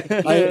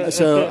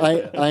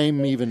 Yeah.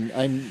 I'm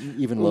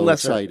even low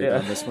excited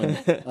on this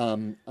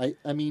one.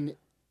 I mean,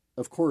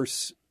 of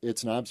course,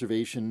 it's an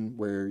observation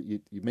where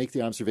you make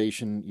the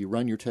observation, you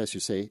run your test,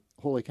 you say,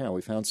 "Holy cow,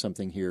 we found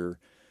something here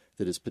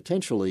that is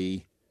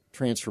potentially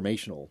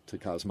transformational to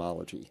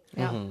cosmology."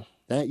 Yeah.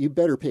 That you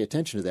better pay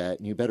attention to that,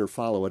 and you better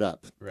follow it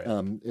up. Right.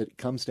 It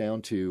comes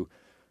down to,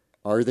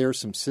 are there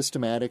some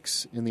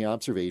systematics in the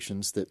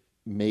observations that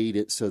made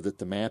it so that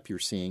the map you're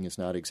seeing is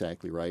not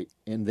exactly right?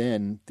 And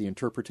then the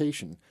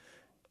interpretation.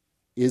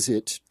 Is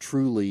it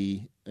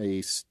truly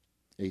a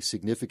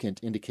significant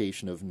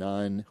indication of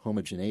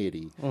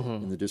non-homogeneity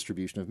in the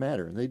distribution of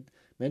matter? And they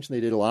mentioned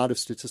they did a lot of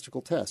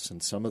statistical tests,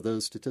 and some of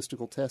those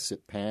statistical tests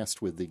it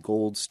passed with the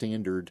gold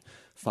standard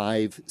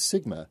 5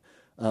 sigma.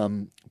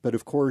 But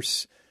of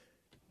course,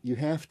 you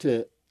have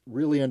to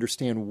really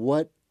understand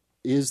what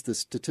is the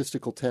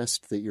statistical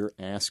test that you're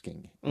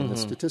asking. And the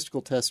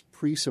statistical test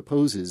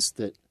presupposes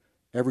that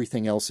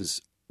everything else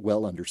is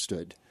well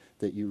understood.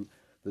 The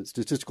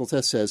statistical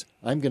test says,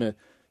 I'm going to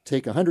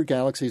take 100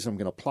 galaxies, I'm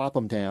going to plop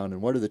them down,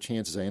 and what are the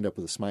chances I end up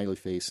with a smiley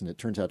face? And it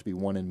turns out to be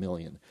 1 in a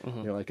million.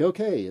 You're like,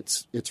 okay,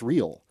 it's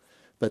real.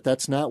 But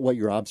that's not what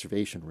your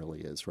observation really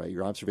is, right?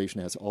 Your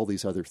observation has all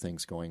these other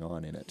things going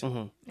on in it.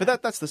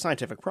 But that's the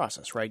scientific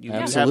process, right? You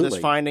have Absolutely. this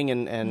finding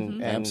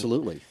and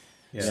Absolutely.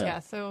 Yeah.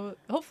 So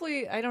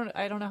hopefully, I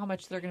don't know how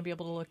much they're going to be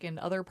able to look in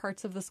other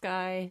parts of the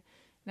sky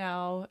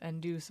now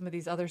and do some of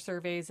these other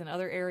surveys in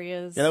other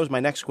areas. Yeah, that was my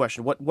next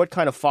question. What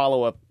kind of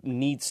follow-up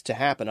needs to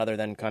happen other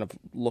than kind of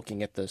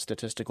looking at the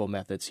statistical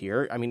methods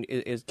here? I mean,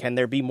 can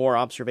there be more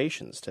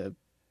observations to...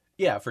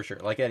 Yeah, for sure.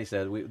 Like Eddie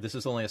said, this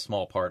is only a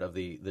small part of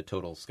the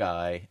total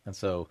sky. And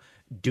so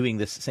doing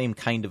this same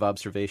kind of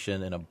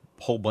observation in a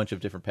whole bunch of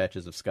different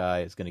patches of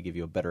sky is going to give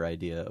you a better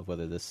idea of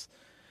whether this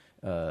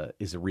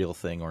is a real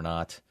thing or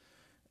not.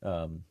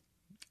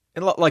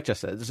 And like Josh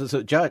said,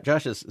 so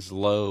Josh is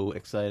low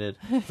excited.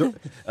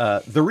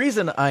 The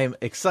reason I'm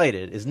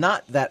excited is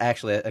not that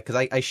actually, because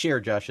I share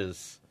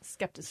Josh's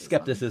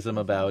skepticism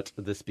about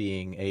this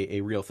being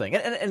a real thing.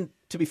 And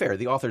to be fair,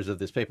 the authors of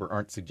this paper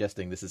aren't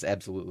suggesting this is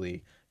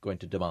absolutely going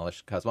to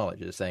demolish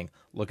cosmology. They're saying,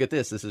 look at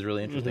this is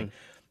really interesting.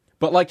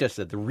 But like Josh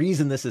said, the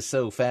reason this is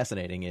so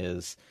fascinating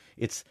is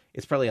it's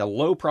probably a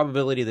low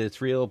probability that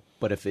it's real,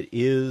 but if it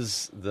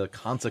is, the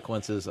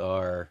consequences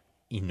are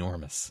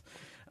enormous.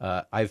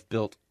 I've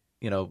built,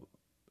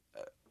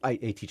 I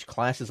teach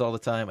classes all the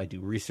time. I do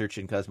research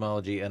in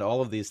cosmology, and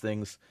all of these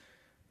things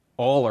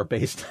all are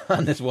based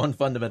on this one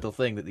fundamental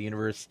thing, that the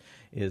universe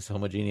is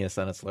homogeneous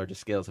on its largest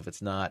scales. If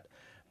it's not,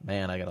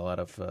 Man, I got a lot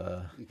of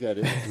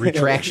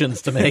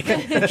retractions to make.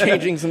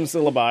 Changing some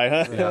syllabi,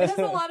 huh?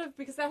 Yeah.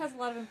 Because that has a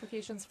lot of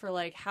implications for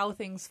like how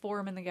things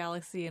form in the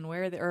galaxy and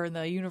or in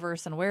the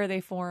universe and where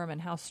they form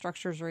and how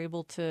structures are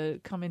able to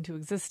come into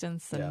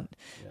existence and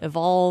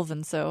evolve.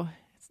 And so,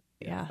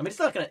 yeah. I mean,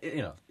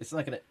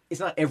 it's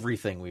not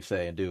everything we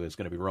say and do is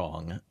going to be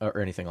wrong or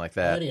anything like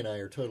that. Maddie and I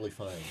are totally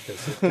fine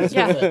because it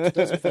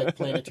doesn't affect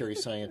planetary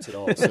science at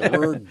all. So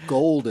we're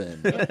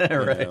golden.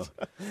 Right.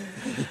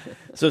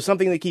 So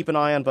something to keep an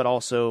eye on, but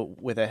also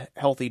with a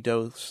healthy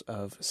dose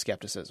of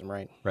skepticism,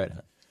 right? Right.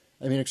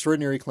 I mean,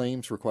 extraordinary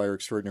claims require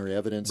extraordinary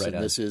evidence, right,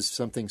 and this is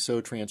something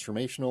so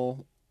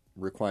transformational,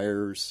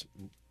 requires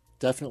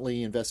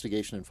definitely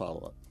investigation and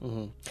follow-up.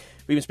 Mm-hmm.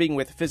 We've been speaking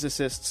with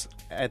physicists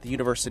at the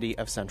University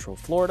of Central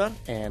Florida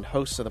and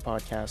hosts of the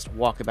podcast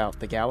Walkabout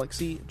the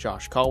Galaxy,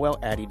 Josh Caldwell,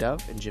 Addie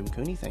Dove, and Jim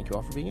Cooney. Thank you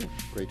all for being here.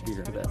 Great to be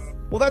here.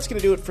 Well, that's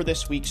going to do it for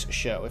this week's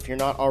show. If you're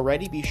not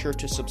already, be sure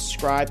to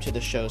subscribe to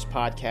the show's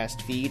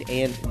podcast feed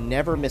and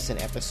never miss an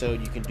episode.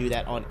 You can do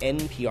that on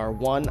NPR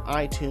One,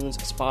 iTunes,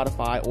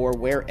 Spotify, or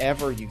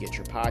wherever you get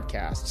your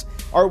podcasts.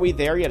 Are We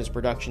There Yet is a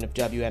production of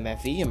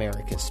WMFE,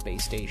 America's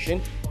Space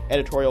Station.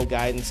 Editorial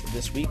guidance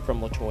this week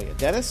from LaToya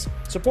Dennis.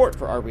 Support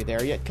for Are We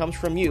There Yet comes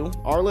from you,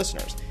 our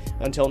listeners.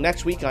 Until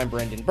next week, I'm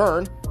Brendan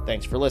Byrne.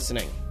 Thanks for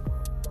listening.